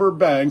their member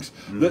banks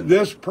that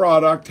this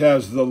product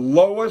has the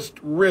lowest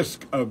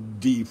risk of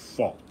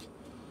default.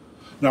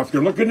 Now, if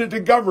you're looking at the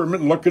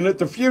government, looking at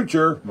the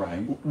future,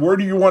 where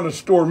do you want to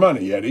store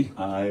money, Eddie?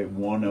 I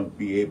want to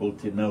be able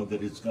to know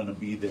that it's going to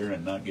be there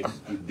and not get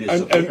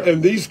disappear.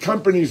 And these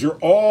companies are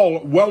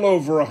all well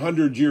over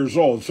 100 years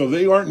old, so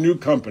they aren't new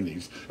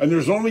companies. And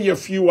there's only a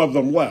few of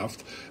them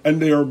left,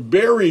 and they are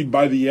buried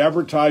by the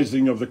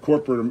advertising of the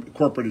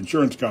corporate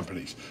insurance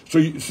companies. So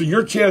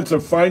your chance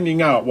of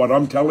finding out what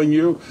I'm telling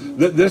you,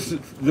 that this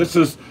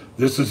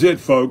is it,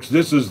 folks.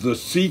 This is the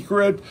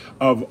secret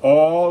of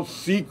all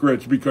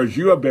secrets, because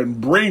you have been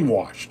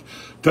brainwashed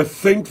to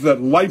think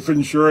that life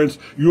insurance,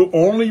 you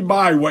only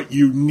buy what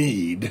you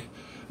need.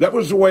 That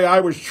was the way I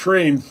was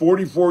trained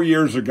 44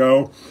 years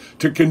ago,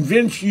 to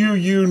convince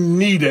you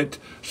need it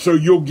so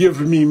you'll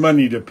give me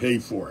money to pay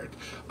for it.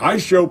 I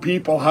show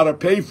people how to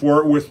pay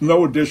for it with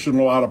no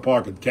additional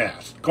out-of-pocket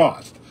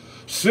cost,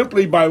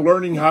 simply by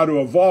learning how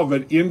to evolve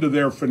it into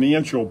their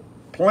financial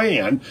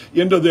plan,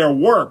 into their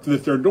work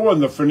that they're doing,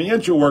 the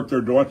financial work they're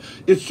doing.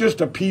 It's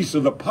just a piece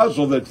of the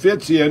puzzle that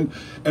fits in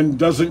and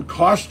doesn't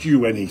cost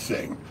you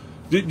anything.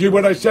 Did you hear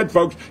what I said,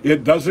 folks?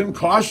 It doesn't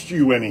cost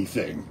you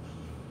anything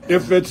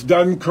if it's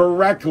done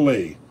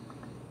correctly.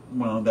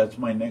 Well, that's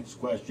my next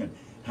question.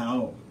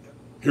 How?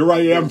 Here I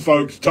am,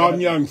 folks. Tom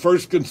Young,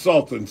 First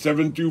Consultant,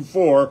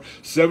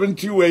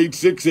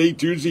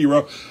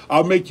 724-728-6820.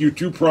 I'll make you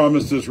 2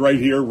 promises right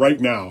here,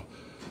 right now.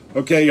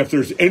 Okay, if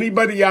there's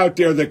anybody out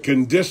there that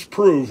can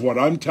disprove what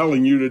I'm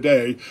telling you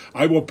today,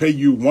 I will pay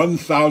you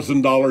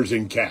 $1,000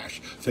 in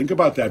cash. Think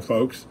about that,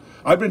 folks.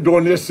 I've been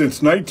doing this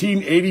since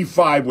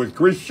 1985 with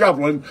Chris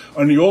Shevlin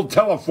on the old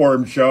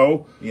Teleform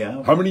show.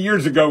 Yeah. How many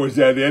years ago was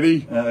that,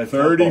 Eddie?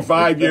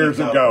 35 years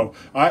ago.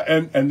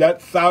 And that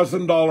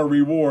 $1,000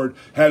 reward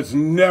has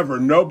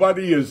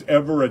nobody has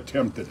ever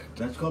attempted it.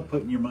 That's called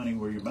putting your money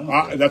where your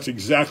mouth is. That's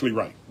exactly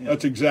right. Yeah.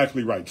 That's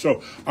exactly right.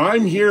 So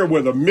I'm here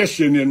with a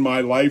mission in my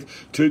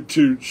life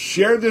to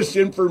share this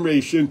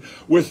information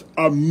with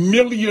 1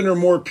 million or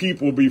more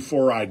people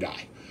before I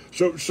die.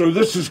 So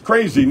this is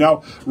crazy.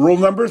 Now, rule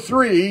number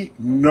 3,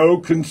 no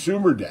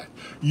consumer debt.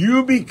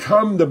 You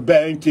become the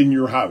bank in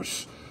your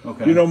house.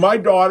 Okay. You know, my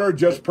daughter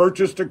just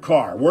purchased a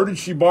car. Where did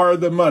she borrow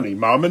the money?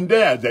 Mom and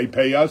Dad, they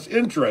pay us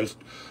interest.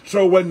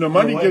 So when the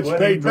money gets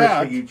paid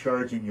back... What interest are you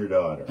charging your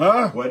daughter?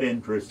 Huh? What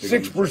interest are 6%. you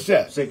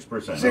charging?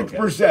 6%.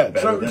 6%.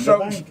 Better than the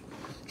bank.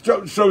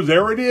 So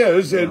there it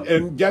is,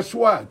 and guess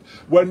what?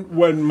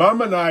 When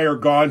Mom and I are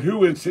gone,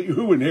 who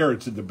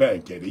inherits the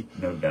bank, Eddie?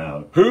 No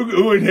doubt.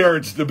 Who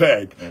inherits the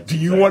bank? That's Do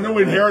you want to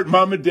inherit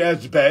Mom and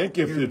Dad's bank?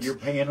 You're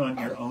paying on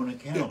your own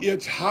account.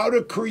 It's how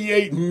to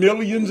create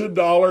millions of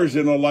dollars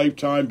in a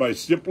lifetime by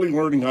simply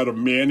learning how to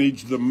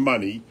manage the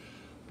money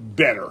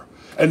better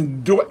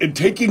and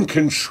taking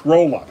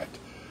control of it.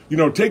 You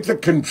know, take the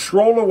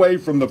control away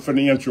from the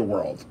financial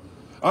world.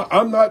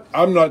 I'm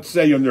not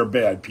saying they're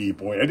bad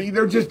people, Eddie.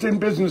 They're just in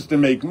business to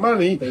make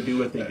money. They do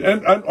what they do.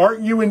 And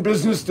aren't you in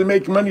business to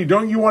make money?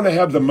 Don't you want to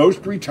have the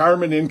most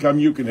retirement income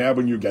you can have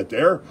when you get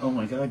there? Oh,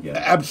 my God, yeah.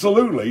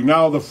 Absolutely.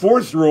 Now, the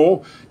 4th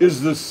rule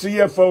is the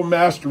CFO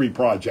Mastery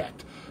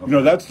Project. Okay. You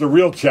know, that's the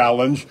real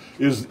challenge,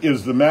 is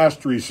the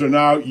mastery. So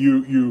now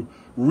you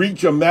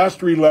reach a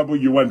mastery level,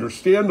 you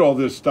understand all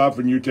this stuff,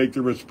 and you take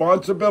the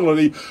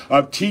responsibility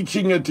of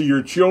teaching it to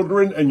your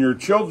children and your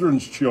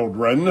children's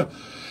children.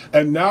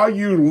 And now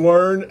you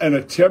learn and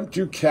attempt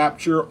to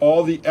capture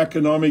all the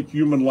economic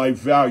human life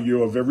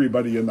value of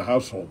everybody in the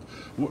household.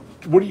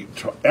 What do you,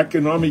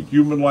 economic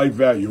human life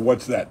value?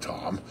 What's that,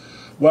 Tom?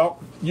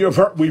 Well,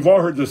 we've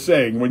all heard the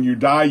saying, when you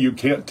die, you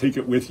can't take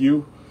it with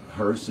you.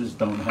 Hearses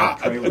don't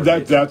have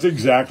trailers. That's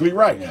exactly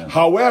right. Yeah.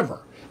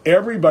 However,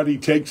 everybody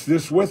takes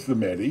this with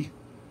them, Eddie.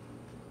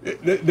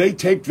 They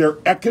take their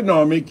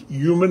economic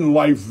human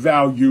life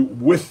value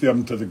with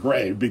them to the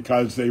grave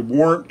because they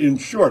weren't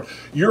insured.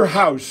 Your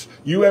house,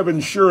 you have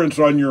insurance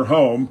on your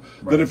home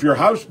that if your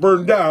house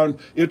burned down,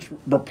 it's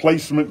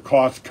replacement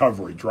cost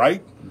coverage,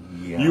 right?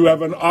 Yeah. You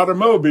have an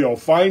automobile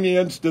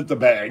financed at the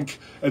bank,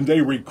 and they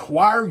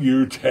require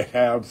you to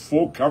have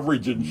full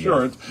coverage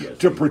insurance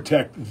to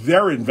protect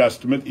their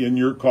investment in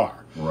your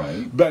car.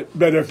 Right. But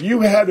if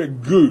you had a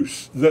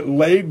goose that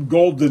laid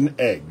golden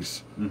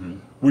eggs,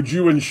 would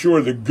you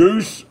insure the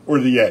goose or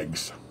the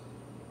eggs?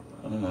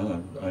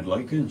 I'd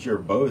like to insure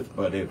both,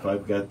 but if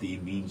I've got the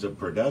means of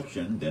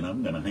production, then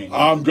I'm going to hang on.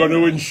 I'm going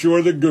to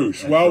insure the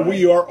goose. That's well, right.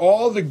 We are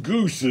all the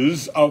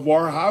gooses of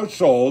our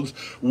households.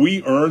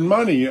 We earn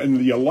money.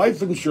 In the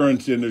life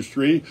insurance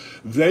industry,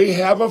 they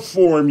have a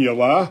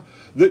formula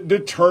that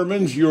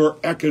determines your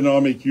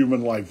economic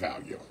human life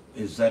value.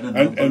 Is that a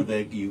number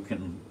that you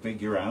can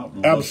figure out?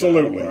 And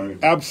Absolutely. Look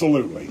at,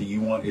 Absolutely. Do you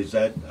want? Is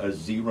that a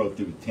 0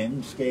 through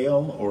 10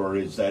 scale, or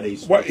is that a?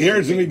 Well,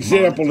 here's an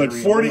example. At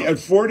 40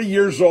 amount?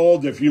 years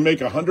old, if you make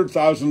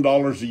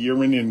 $100,000 a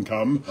year in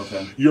income,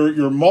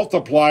 your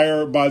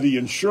multiplier by the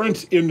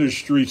insurance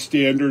industry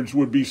standards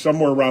would be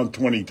somewhere around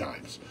 20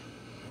 times.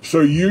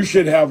 So you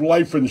should have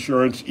life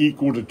insurance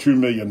equal to $2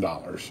 million.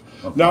 Okay.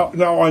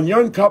 Now on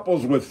young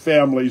couples with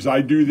families,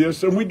 I do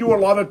this, and we do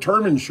a lot of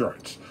term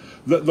insurance.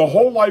 The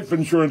whole life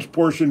insurance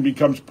portion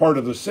becomes part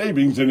of the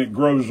savings, and it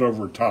grows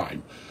over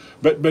time.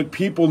 But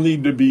people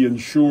need to be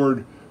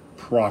insured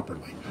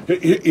properly.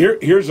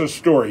 Here's a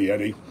story,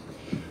 Eddie.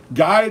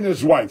 Guy and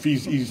his wife.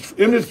 He's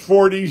in his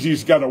 40s.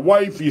 He's got a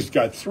wife. He's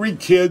got 3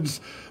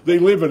 kids. They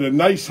live in a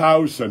nice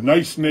house, a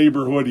nice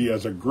neighborhood. He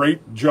has a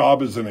great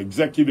job as an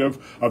executive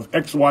of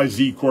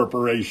XYZ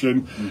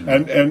Corporation.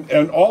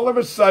 And all of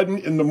a sudden,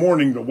 in the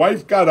morning, the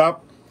wife got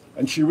up,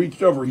 and she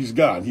reached over. He's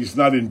gone. He's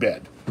not in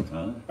bed.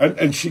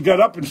 And she got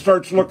up and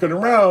starts looking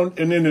around,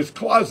 and in his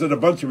closet, a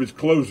bunch of his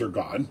clothes are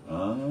gone.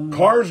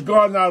 Car's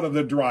gone out of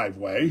the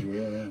driveway.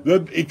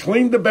 He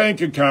cleaned the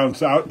bank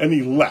accounts out, and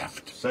he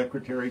left.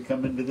 Secretary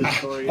come into the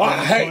story?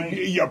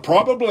 Yeah,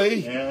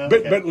 probably. Yeah,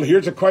 okay. But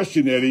here's a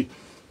question, Eddie.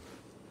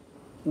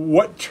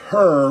 What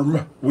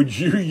term would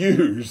you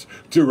use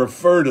to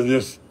refer to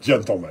this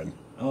gentleman?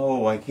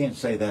 Oh, I can't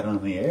say that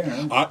on the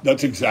air.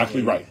 That's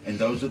exactly right. And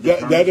those are the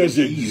terms that is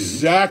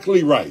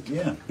exactly right.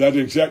 Yeah.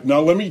 Now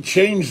let me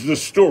change the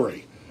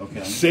story.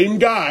 Okay. Same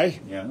guy,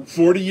 Yeah.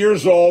 40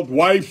 years old,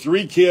 wife,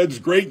 3 kids,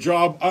 great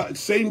job,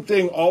 same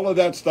thing, all of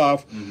that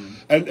stuff.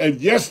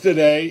 And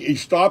yesterday, he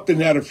stopped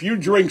and had a few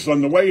drinks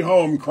on the way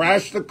home,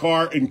 crashed the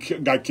car,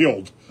 and got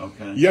killed.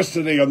 Okay.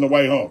 Yesterday on the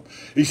way home.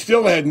 He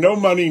still had no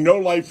money, no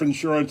life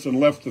insurance, and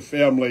left the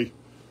family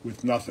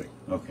with nothing.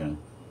 Okay.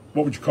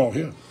 What would you call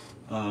him?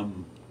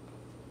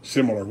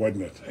 Similar,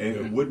 wasn't it?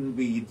 It wouldn't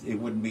be. It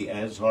wouldn't be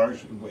as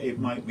harsh. It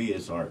might be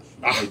as harsh.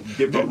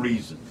 Different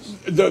reasons.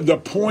 The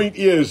point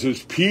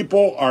is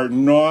people are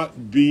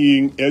not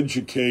being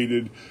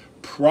educated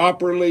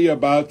properly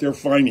about their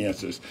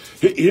finances.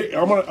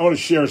 I want to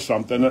share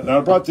something, and I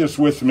brought this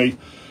with me.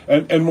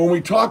 And when we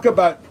talk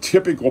about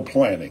typical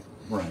planning,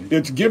 Right.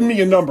 it's give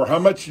me a number. How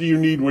much do you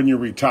need when you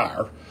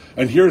retire?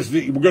 And we're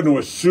going to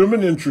assume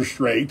an interest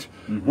rate.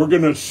 We're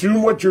going to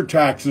assume what your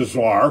taxes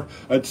are,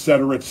 et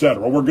cetera, et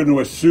cetera. We're going to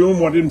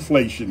assume what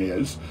inflation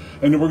is.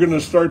 And then we're going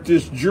to start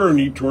this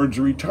journey towards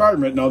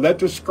retirement. Now, that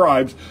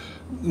describes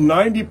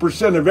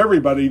 90% of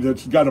everybody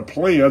that's got a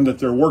plan that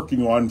they're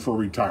working on for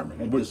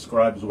retirement. It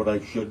describes what I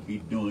should be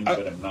doing,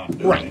 but I'm not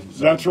doing. Right,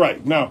 So. that's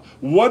right. Now,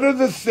 what are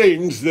the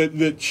things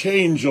that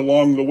change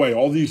along the way,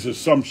 all these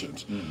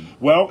assumptions?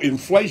 Well,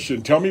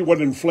 inflation, tell me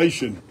what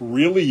inflation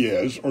really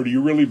is, or do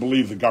you really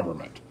believe the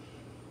government?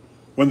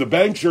 When the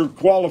banks are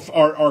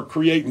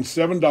creating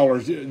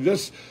 $7,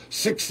 this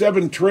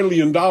 $6-7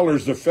 trillion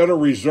the Federal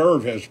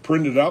Reserve has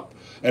printed up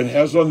and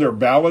has on their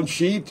balance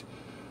sheet,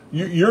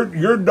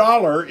 your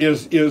dollar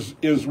is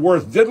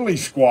worth diddly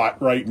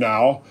squat right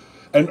now,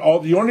 and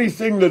the only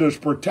thing that is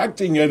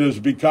protecting it is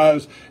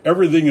because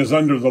everything is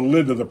under the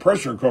lid of the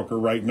pressure cooker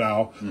right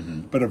now.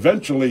 But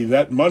eventually,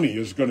 that money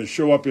is going to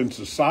show up in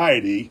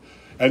society,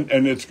 and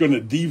it's going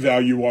to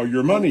devalue all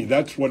your money.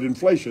 That's what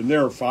inflation.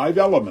 There are 5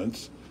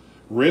 elements: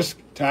 risk,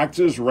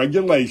 taxes,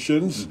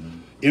 regulations,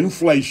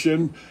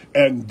 inflation,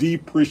 and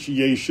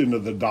depreciation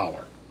of the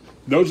dollar.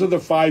 Those are the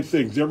 5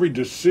 things. Every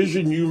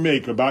decision you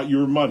make about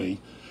your money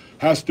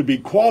has to be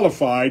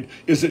qualified.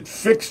 Is it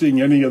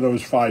fixing any of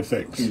those 5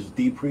 things? Is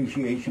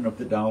depreciation of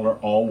the dollar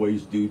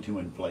always due to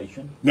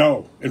inflation?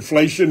 No.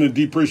 Inflation and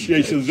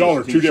depreciation of the dollar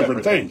are It's 2 two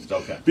different separate things.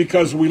 things. Okay.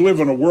 Because we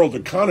live in a world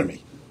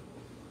economy.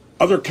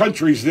 Other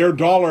countries, their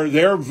dollar,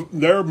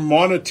 their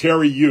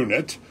monetary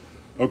unit,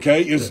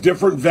 okay, is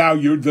different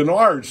valued than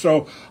ours.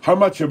 So how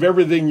much of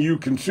everything you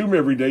consume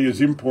every day is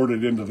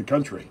imported into the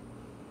country?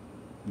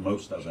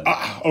 Most of it.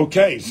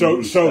 Okay, so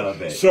Most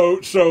of it.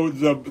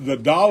 the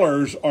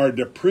dollars are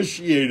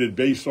depreciated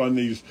based on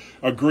these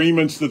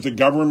agreements that the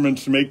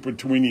governments make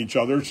between each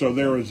other. So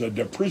there is a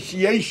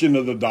depreciation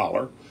of the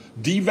dollar,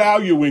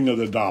 devaluing of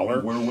the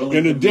dollar,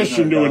 in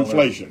addition to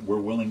inflation. We're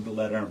willing to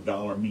let our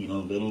dollar mean a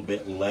little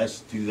bit less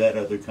to that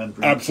other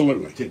country.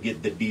 Absolutely. To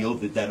get the deal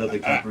that other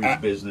country's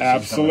business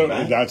Absolutely. is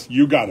coming back.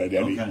 You got it,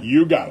 Eddie. Okay.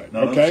 You got it.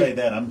 No, okay. don't say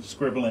that. I'm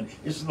scribbling.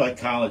 This is like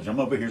college. I'm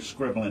over here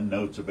scribbling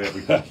notes of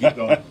everything. Keep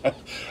going.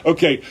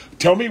 Okay,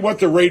 tell me what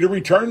the rate of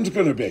return is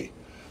going to be.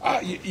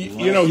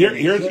 You know,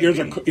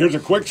 here's a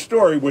quick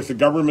story with the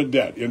government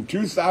debt. In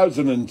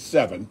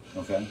 2007,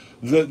 Okay.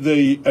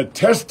 the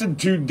attested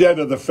to debt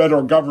of the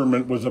federal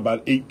government was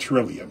about $8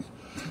 trillion.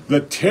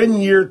 The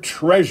 10-year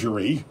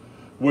Treasury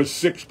was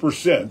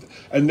 6%,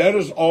 and that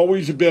has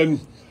always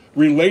been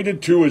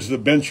related to as the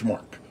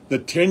benchmark. The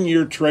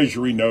 10-year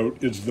Treasury note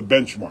is the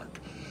benchmark.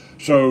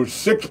 So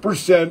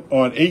 6%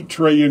 on $8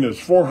 trillion is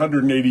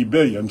 $480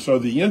 billion. So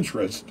the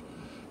interest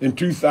in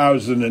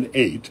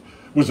 2008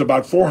 was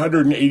about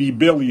 $480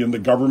 billion the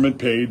government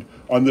paid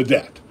on the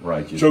debt.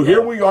 Right. So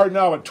here we are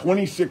now at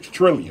 $26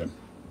 trillion.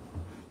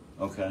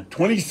 Okay.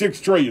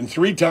 26 trillion,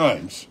 3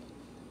 times.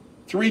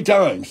 3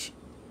 times.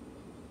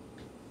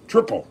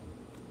 Triple.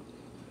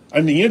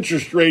 And the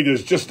interest rate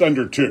is just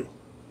under 2.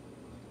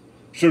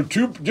 So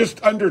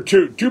just under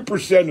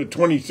 2% of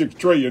 26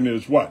 trillion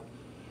is what?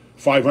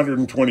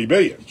 520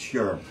 billion.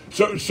 Sure.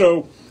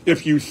 So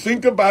if you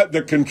think about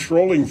the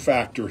controlling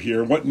factor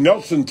here, what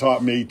Nelson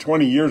taught me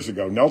 20 years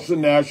ago,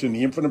 Nelson Nash in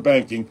the Infinite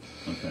Banking,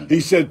 he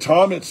said,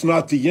 Tom, it's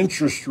not the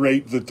interest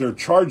rate that they're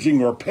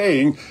charging or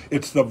paying,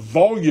 it's the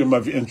volume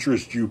of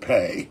interest you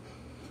pay.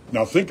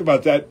 Now think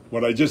about that,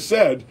 what I just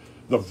said.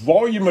 The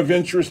volume of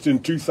interest in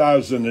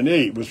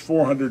 2008 was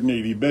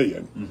 480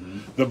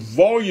 billion. The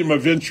volume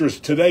of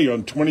interest today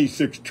on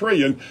 26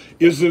 trillion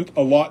isn't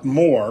a lot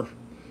more,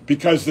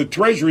 because the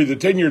Treasury, the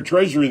 10-year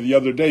Treasury the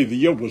other day, the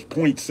yield was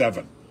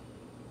 0.7.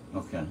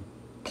 Okay.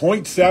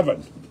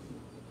 0.7.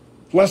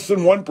 Less than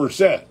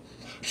 1%.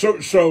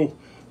 So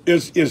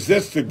is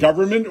this the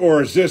government,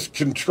 or is this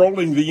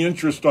controlling the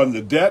interest on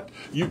the debt?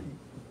 You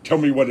tell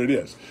me what it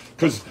is.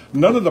 Because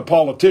none of the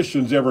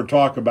politicians ever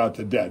talk about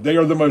the debt. They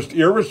are the most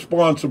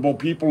irresponsible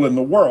people in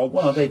the world.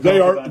 Well, they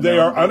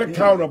are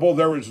unaccountable.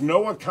 There is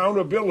no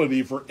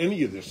accountability for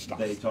any of this stuff.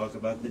 They talk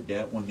about the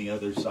debt when the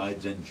other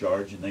side's in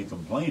charge and they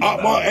complain Well,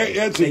 about it.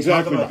 that's They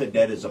exactly talk about right. the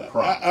debt as a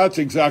prop. That's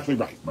exactly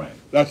right. Right.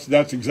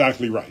 That's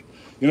exactly right.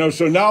 You know,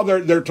 so now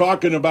they're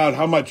talking about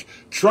how much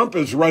Trump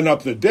has run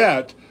up the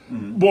debt.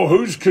 Well,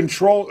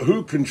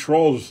 who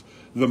controls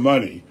the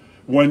money?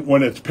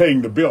 when it's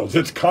paying the bills.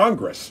 It's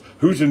Congress.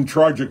 Who's in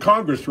charge of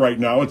Congress right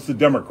now? It's the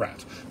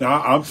Democrats.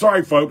 Now, I'm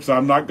sorry, folks,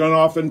 I'm not going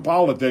off in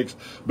politics,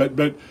 but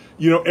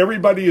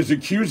everybody is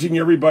accusing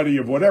everybody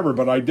of whatever.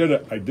 But I did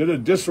a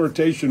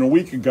dissertation a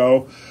week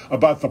ago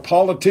about the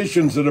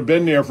politicians that have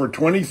been there for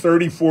 20,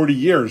 30, 40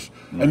 years,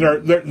 and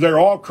they're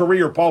all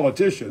career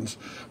politicians.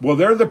 Well,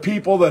 they're the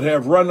people that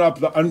have run up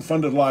the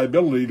unfunded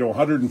liability to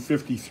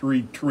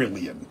 $153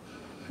 trillion.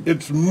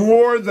 It's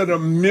more than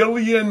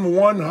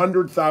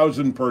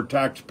 $1,100,000 per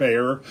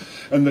taxpayer,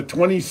 and the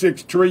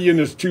 $26 trillion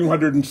is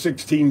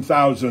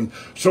 $216,000.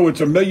 So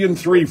it's $1.3 million,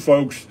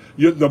 folks.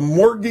 The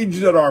mortgage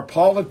that our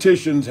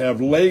politicians have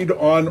laid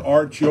on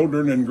our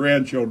children and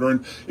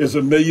grandchildren is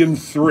 $1.3 million.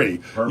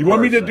 You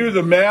want me to do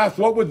the math?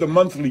 What would the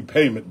monthly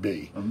payment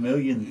be? $1.3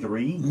 million?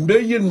 $1.3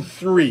 million,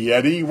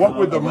 Eddie. What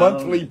would the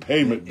monthly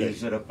payment be?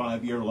 Is it a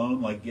 5-year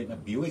loan like getting a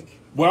Buick?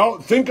 Well,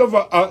 think of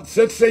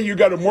let's say you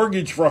got a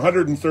mortgage for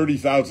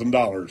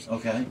 $130,000.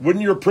 Okay.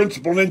 Wouldn't your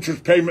principal and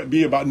interest payment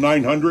be about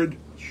 $900?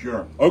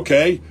 Sure.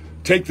 Okay.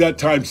 Take that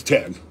times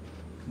 10.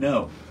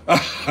 No.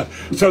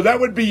 So that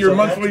would be your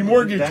monthly that's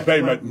mortgage what-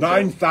 payment,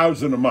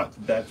 $9,000 a month.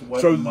 That's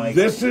what So my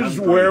this is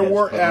country where has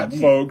we're put at, on me.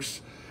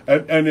 folks.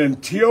 And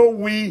until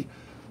we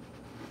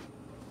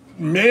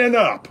man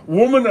up,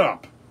 woman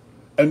up,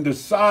 and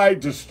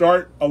decide to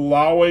start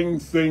allowing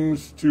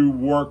things to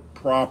work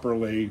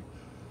properly,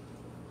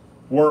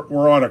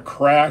 we're on a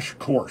crash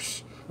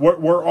course.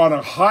 We're on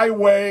a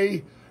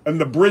highway, and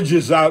the bridge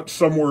is out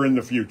somewhere in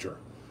the future.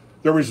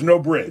 There is no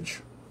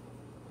bridge.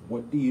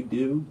 What do you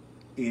do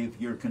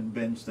if you're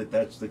convinced that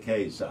that's the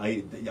case?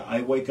 I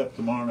wake up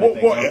tomorrow and I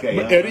Well, think, okay,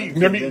 Eddie, I'm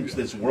let me convinced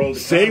this world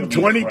save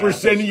economy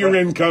 20% of your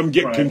income,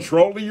 get Right.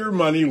 control of your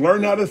money,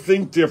 learn how to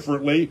think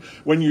differently.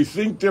 When you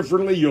think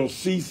differently, you'll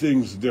see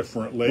things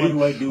differently. What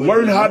do I do with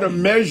Learn the how to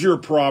money? measure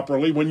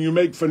properly when you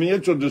make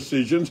financial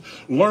decisions.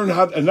 Learn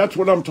how, and that's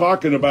what I'm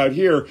talking about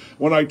here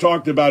when I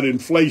talked about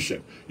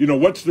inflation.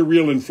 What's the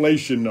real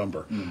inflation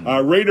number?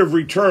 Rate of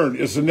return,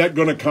 isn't that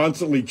going to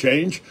constantly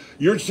change?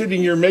 You're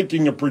sitting here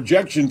making a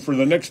projection for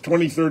the next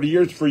 20, 30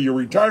 years for your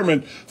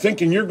retirement,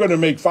 thinking you're going to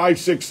make 5,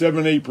 6,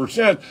 7,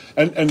 8%,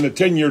 and the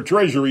 10-year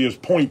treasury is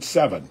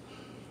 0.7.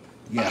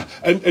 Yeah.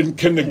 And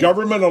can the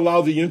government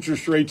allow the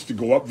interest rates to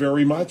go up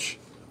very much?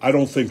 I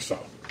don't think so.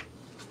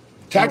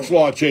 Tax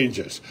law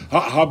changes.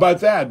 How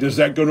about that? Is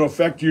that going to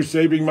affect you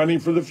saving money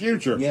for the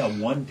future? Yeah,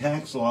 one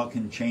tax law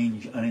can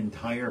change an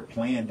entire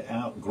planned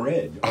out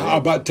grid. How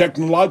about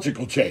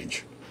technological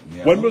change?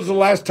 Yeah. When was the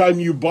last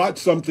time you bought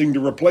something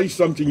to replace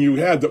something you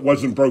had that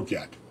wasn't broke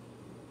yet?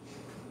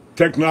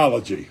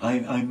 Technology.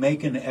 I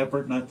make an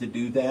effort not to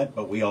do that,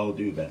 but we all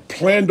do that.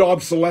 Planned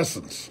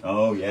obsolescence.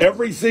 Oh, yeah.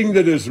 Everything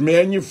that is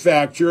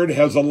manufactured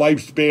has a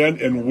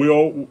lifespan and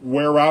will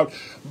wear out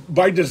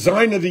by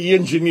design of the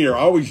engineer.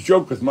 I always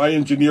joke with my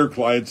engineer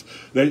clients,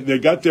 they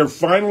got their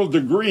final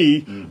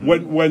degree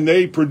when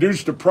they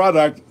produced a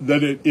product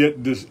that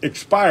it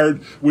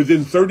expired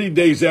within 30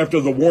 days after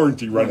the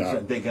warranty ran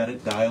out. They got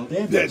it dialed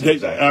in. They- That's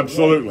exactly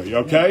absolutely,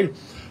 right. okay?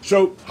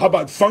 So how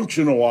about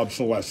functional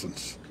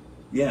obsolescence?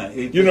 Yeah.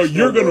 It You're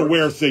still going to works.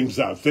 wear things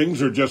out.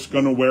 Things are just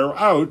going to wear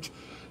out.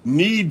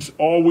 Needs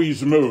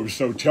always move.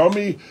 So tell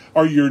me,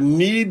 are your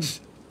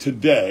needs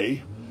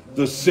today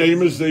the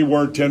same as they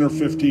were 10 or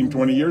 15,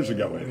 20 years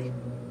ago, Eddie?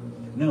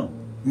 No.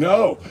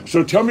 No.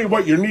 So tell me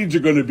what your needs are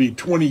going to be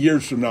 20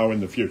 years from now in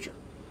the future.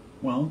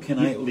 Well, can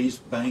I at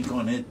least bank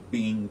on it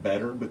being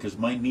better? Because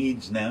my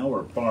needs now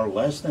are far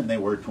less than they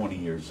were 20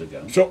 years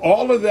ago. So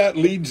all of that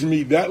leads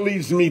me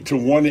to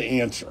one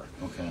answer.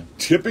 Okay.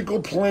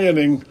 Typical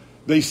planning,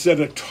 they set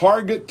a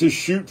target to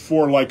shoot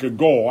for, like a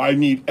goal. I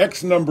need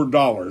X number of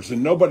dollars,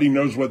 and nobody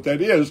knows what that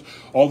is,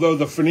 although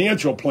the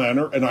financial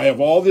planner, and I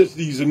have all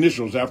these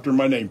initials after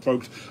my name,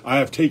 folks, I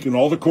have taken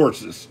all the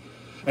courses.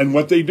 And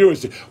what they do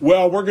is,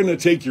 well, we're going to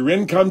take your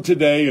income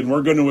today and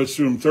we're going to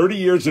assume 30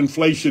 years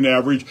inflation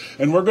average,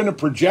 and we're going to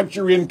project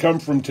your income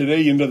from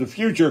today into the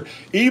future.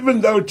 Even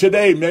though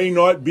today may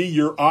not be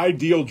your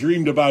ideal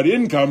dreamed about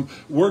income,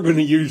 we're going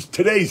to use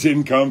today's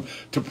income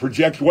to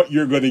project what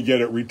you're going to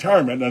get at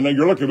retirement. And then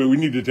you're looking at me, we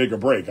need to take a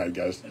break, I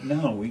guess.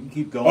 No, we can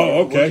keep going.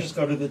 Oh, okay. We'll just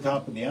go to the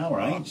top of the hour.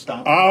 I ain't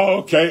stopping. Oh,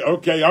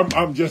 okay.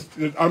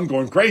 I'm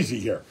going crazy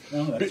here.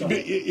 No, that's all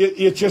right.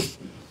 It just...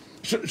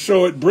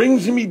 So it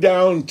brings me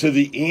down to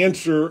the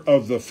answer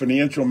of the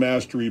Financial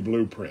Mastery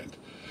Blueprint.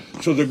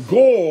 So the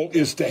goal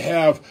is to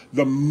have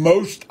the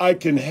most I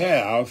can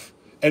have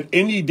at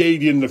any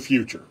date in the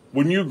future.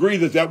 Wouldn't you agree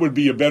that that would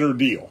be a better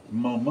deal?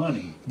 More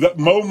money. The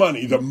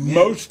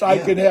most I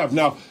can have.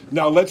 Now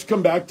let's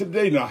come back to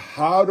today. Now,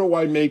 how do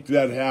I make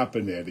that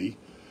happen, Eddie?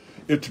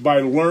 It's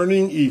by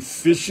learning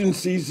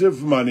efficiencies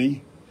of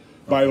money,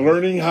 by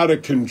learning how to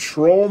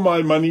control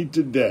my money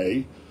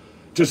today,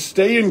 to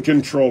stay in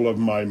control of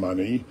my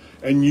money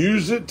and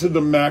use it to the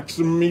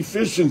maximum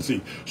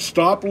efficiency.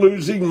 Stop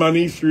losing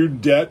money through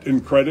debt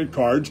and credit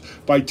cards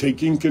by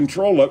taking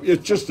control of it.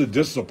 It's just a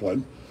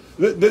discipline.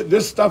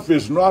 This stuff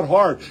is not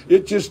hard.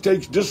 It just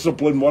takes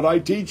discipline, what I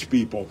teach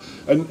people.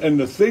 And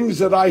the things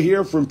that I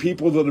hear from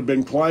people that have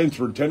been clients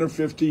for 10 or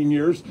 15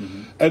 years,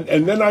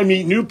 and then I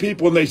meet new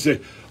people and they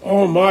say,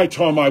 oh my,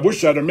 Tom, I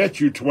wish I'd have met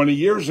you 20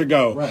 years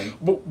ago. Right.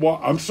 But, well,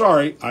 I'm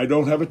sorry, I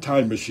don't have a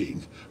time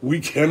machine. We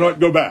cannot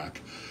go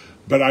back.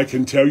 But I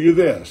can tell you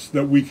this,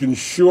 that we can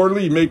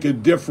surely make a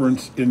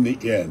difference in the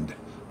end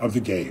of the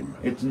game.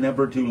 It's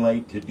never too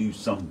late to do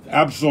something.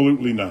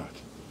 Absolutely not.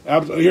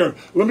 Here,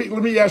 let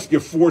me ask you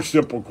 4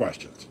 simple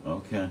questions.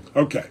 Okay.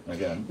 Okay. I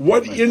got it.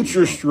 What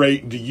interest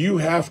rate do you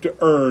have to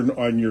earn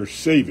on your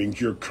savings,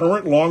 your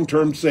current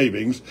long-term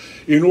savings,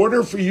 in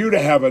order for you to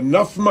have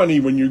enough money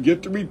when you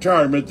get to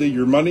retirement that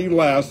your money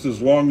lasts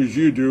as long as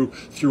you do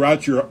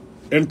throughout your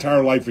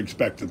entire life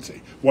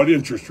expectancy? What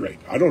interest rate?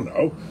 I don't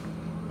know.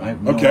 I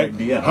have no Okay.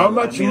 idea. How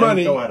much I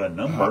money? don't throw out a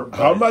number,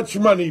 How but- much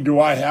money do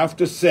I have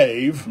to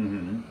save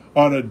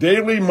on a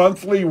daily,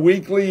 monthly,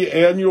 weekly,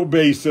 annual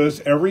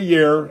basis every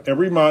year,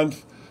 every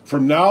month,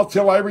 from now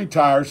till I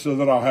retire, so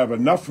that I'll have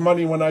enough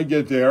money when I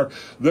get there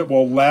that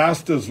will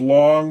last as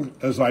long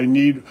as I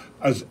need,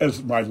 as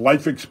my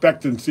life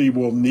expectancy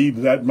will need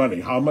that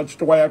money? How much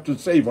do I have to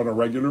save on a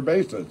regular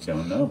basis?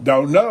 Don't know.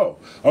 Don't know.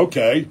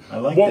 Okay. I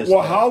like well, this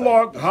well, kind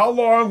of thing. how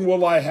long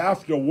will I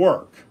have to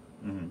work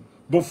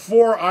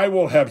before I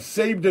will have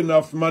saved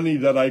enough money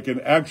that I can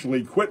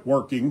actually quit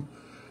working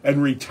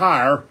and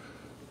retire?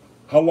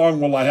 How long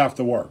will I have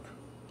to work?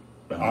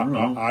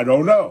 I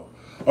don't know.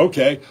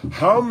 Okay,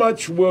 how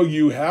much will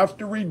you have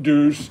to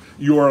reduce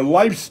your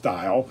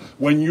lifestyle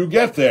when you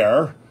get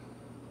there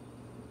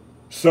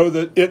so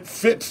that it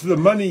fits the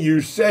money you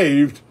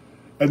saved,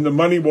 and the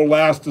money will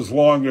last as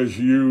long as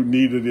you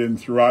need it in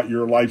throughout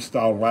your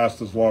lifestyle,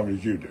 last as long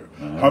as you do?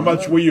 How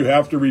much will you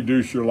have to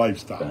reduce your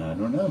lifestyle? I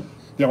don't know.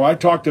 Now, I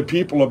talk to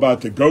people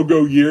about the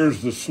go-go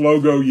years, the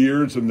slow-go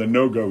years, and the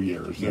no-go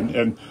years.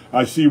 And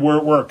I see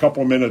we're a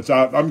couple minutes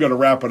out. I'm going to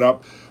wrap it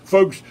up.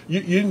 Folks,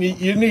 you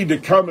need to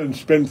come and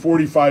spend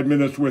 45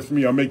 minutes with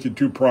me. I'll make you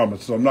 2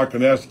 promises. I'm not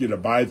going to ask you to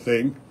buy a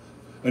thing,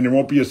 and there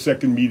won't be a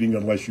second meeting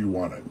unless you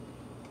want it.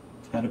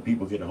 How do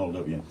people get a hold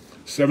of you?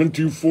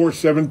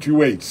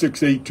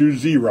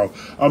 724-728-6820.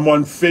 I'm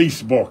on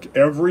Facebook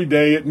every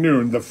day at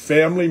noon, the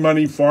Family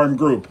Money Farm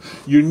group.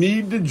 You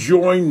need to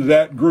join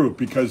that group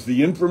because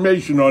the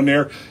information on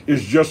there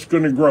is just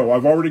going to grow.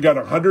 I've already got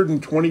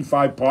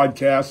 125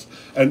 podcasts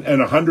and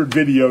 100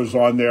 videos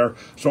on there,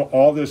 so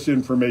all this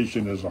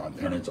information is on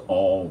there. And it's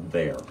all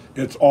there.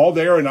 It's all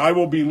there, and I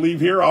will leave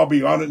here. I'll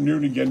be on at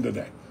noon again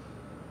today.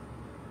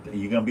 Are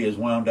you going to be as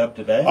wound up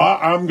today?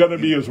 I'm going to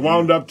be as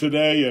wound up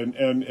today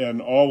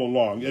and all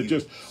along. It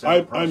just,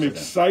 I'm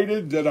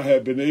excited that I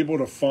have been able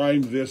to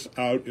find this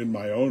out in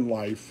my own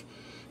life.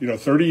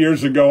 30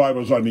 years ago, I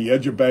was on the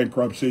edge of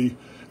bankruptcy,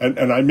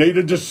 and I made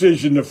a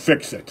decision to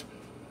fix it.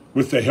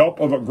 With the help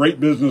of a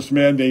great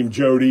businessman named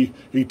Jody,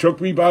 he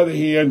took me by the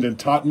hand and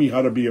taught me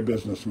how to be a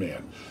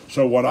businessman.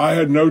 So what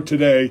I know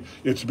today,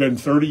 it's been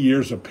 30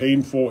 years of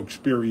painful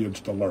experience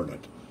to learn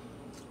it.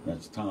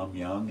 That's Tom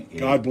Young.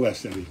 God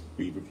bless, Eddie.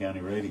 Beaver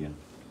County Radio.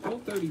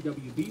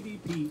 1230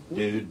 WBVP,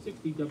 Dude,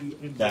 1460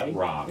 WMBA, that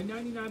rock. and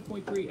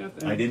 99.3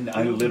 FM.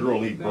 I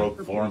literally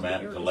broke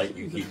format to let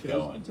you keep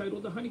going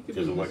entitled The Honeycomb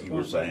because of what you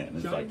were Business saying.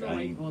 It's Spotlight. like,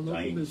 Shine the light on I local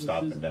ain't businesses,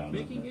 stopping down on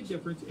making a this.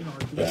 difference in our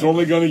It's community.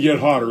 only going to get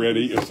hotter,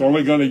 Eddie. It's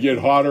only going to get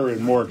hotter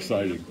and more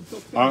exciting.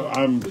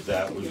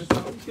 That was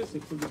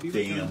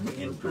damn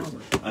interesting.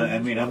 I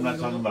mean, I'm not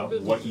talking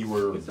about what you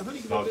were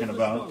talking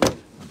about.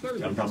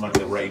 I'm talking about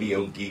the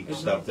radio geek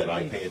stuff that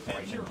I pay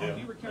attention to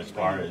as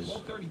far as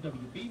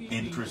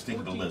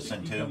interesting to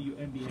listen to.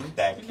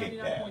 That kicked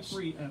ass.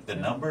 The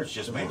numbers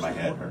just made my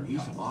head hurt.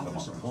 Come on.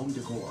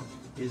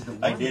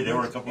 I did. There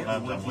were a couple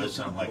times I'm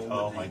listening. I'm like,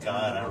 oh my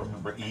God, I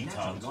remember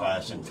econ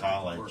class in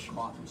college.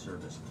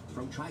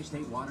 From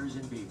Tri-State Waters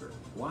in Beaver.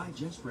 Why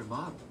just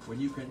remodel when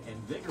you can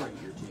invigorate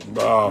your team?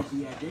 Wow.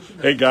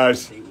 Hey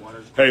guys,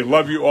 hey,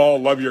 love you all.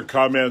 Love your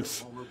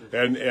comments,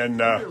 and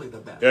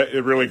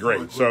it really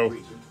great. So.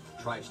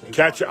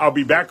 I'll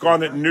be back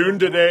on at noon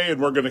today,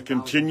 and we're going to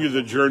continue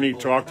the journey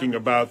talking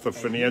about the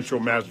Financial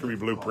Mastery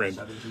Blueprint.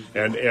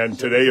 And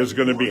today is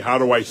going to be, how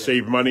do I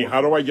save money?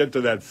 How do I get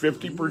to that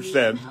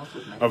 50%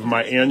 of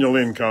my annual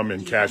income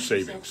in cash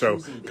savings? So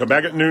come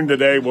back at noon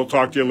today. We'll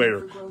talk to you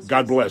later.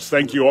 God bless.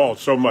 Thank you all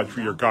so much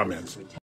for your comments.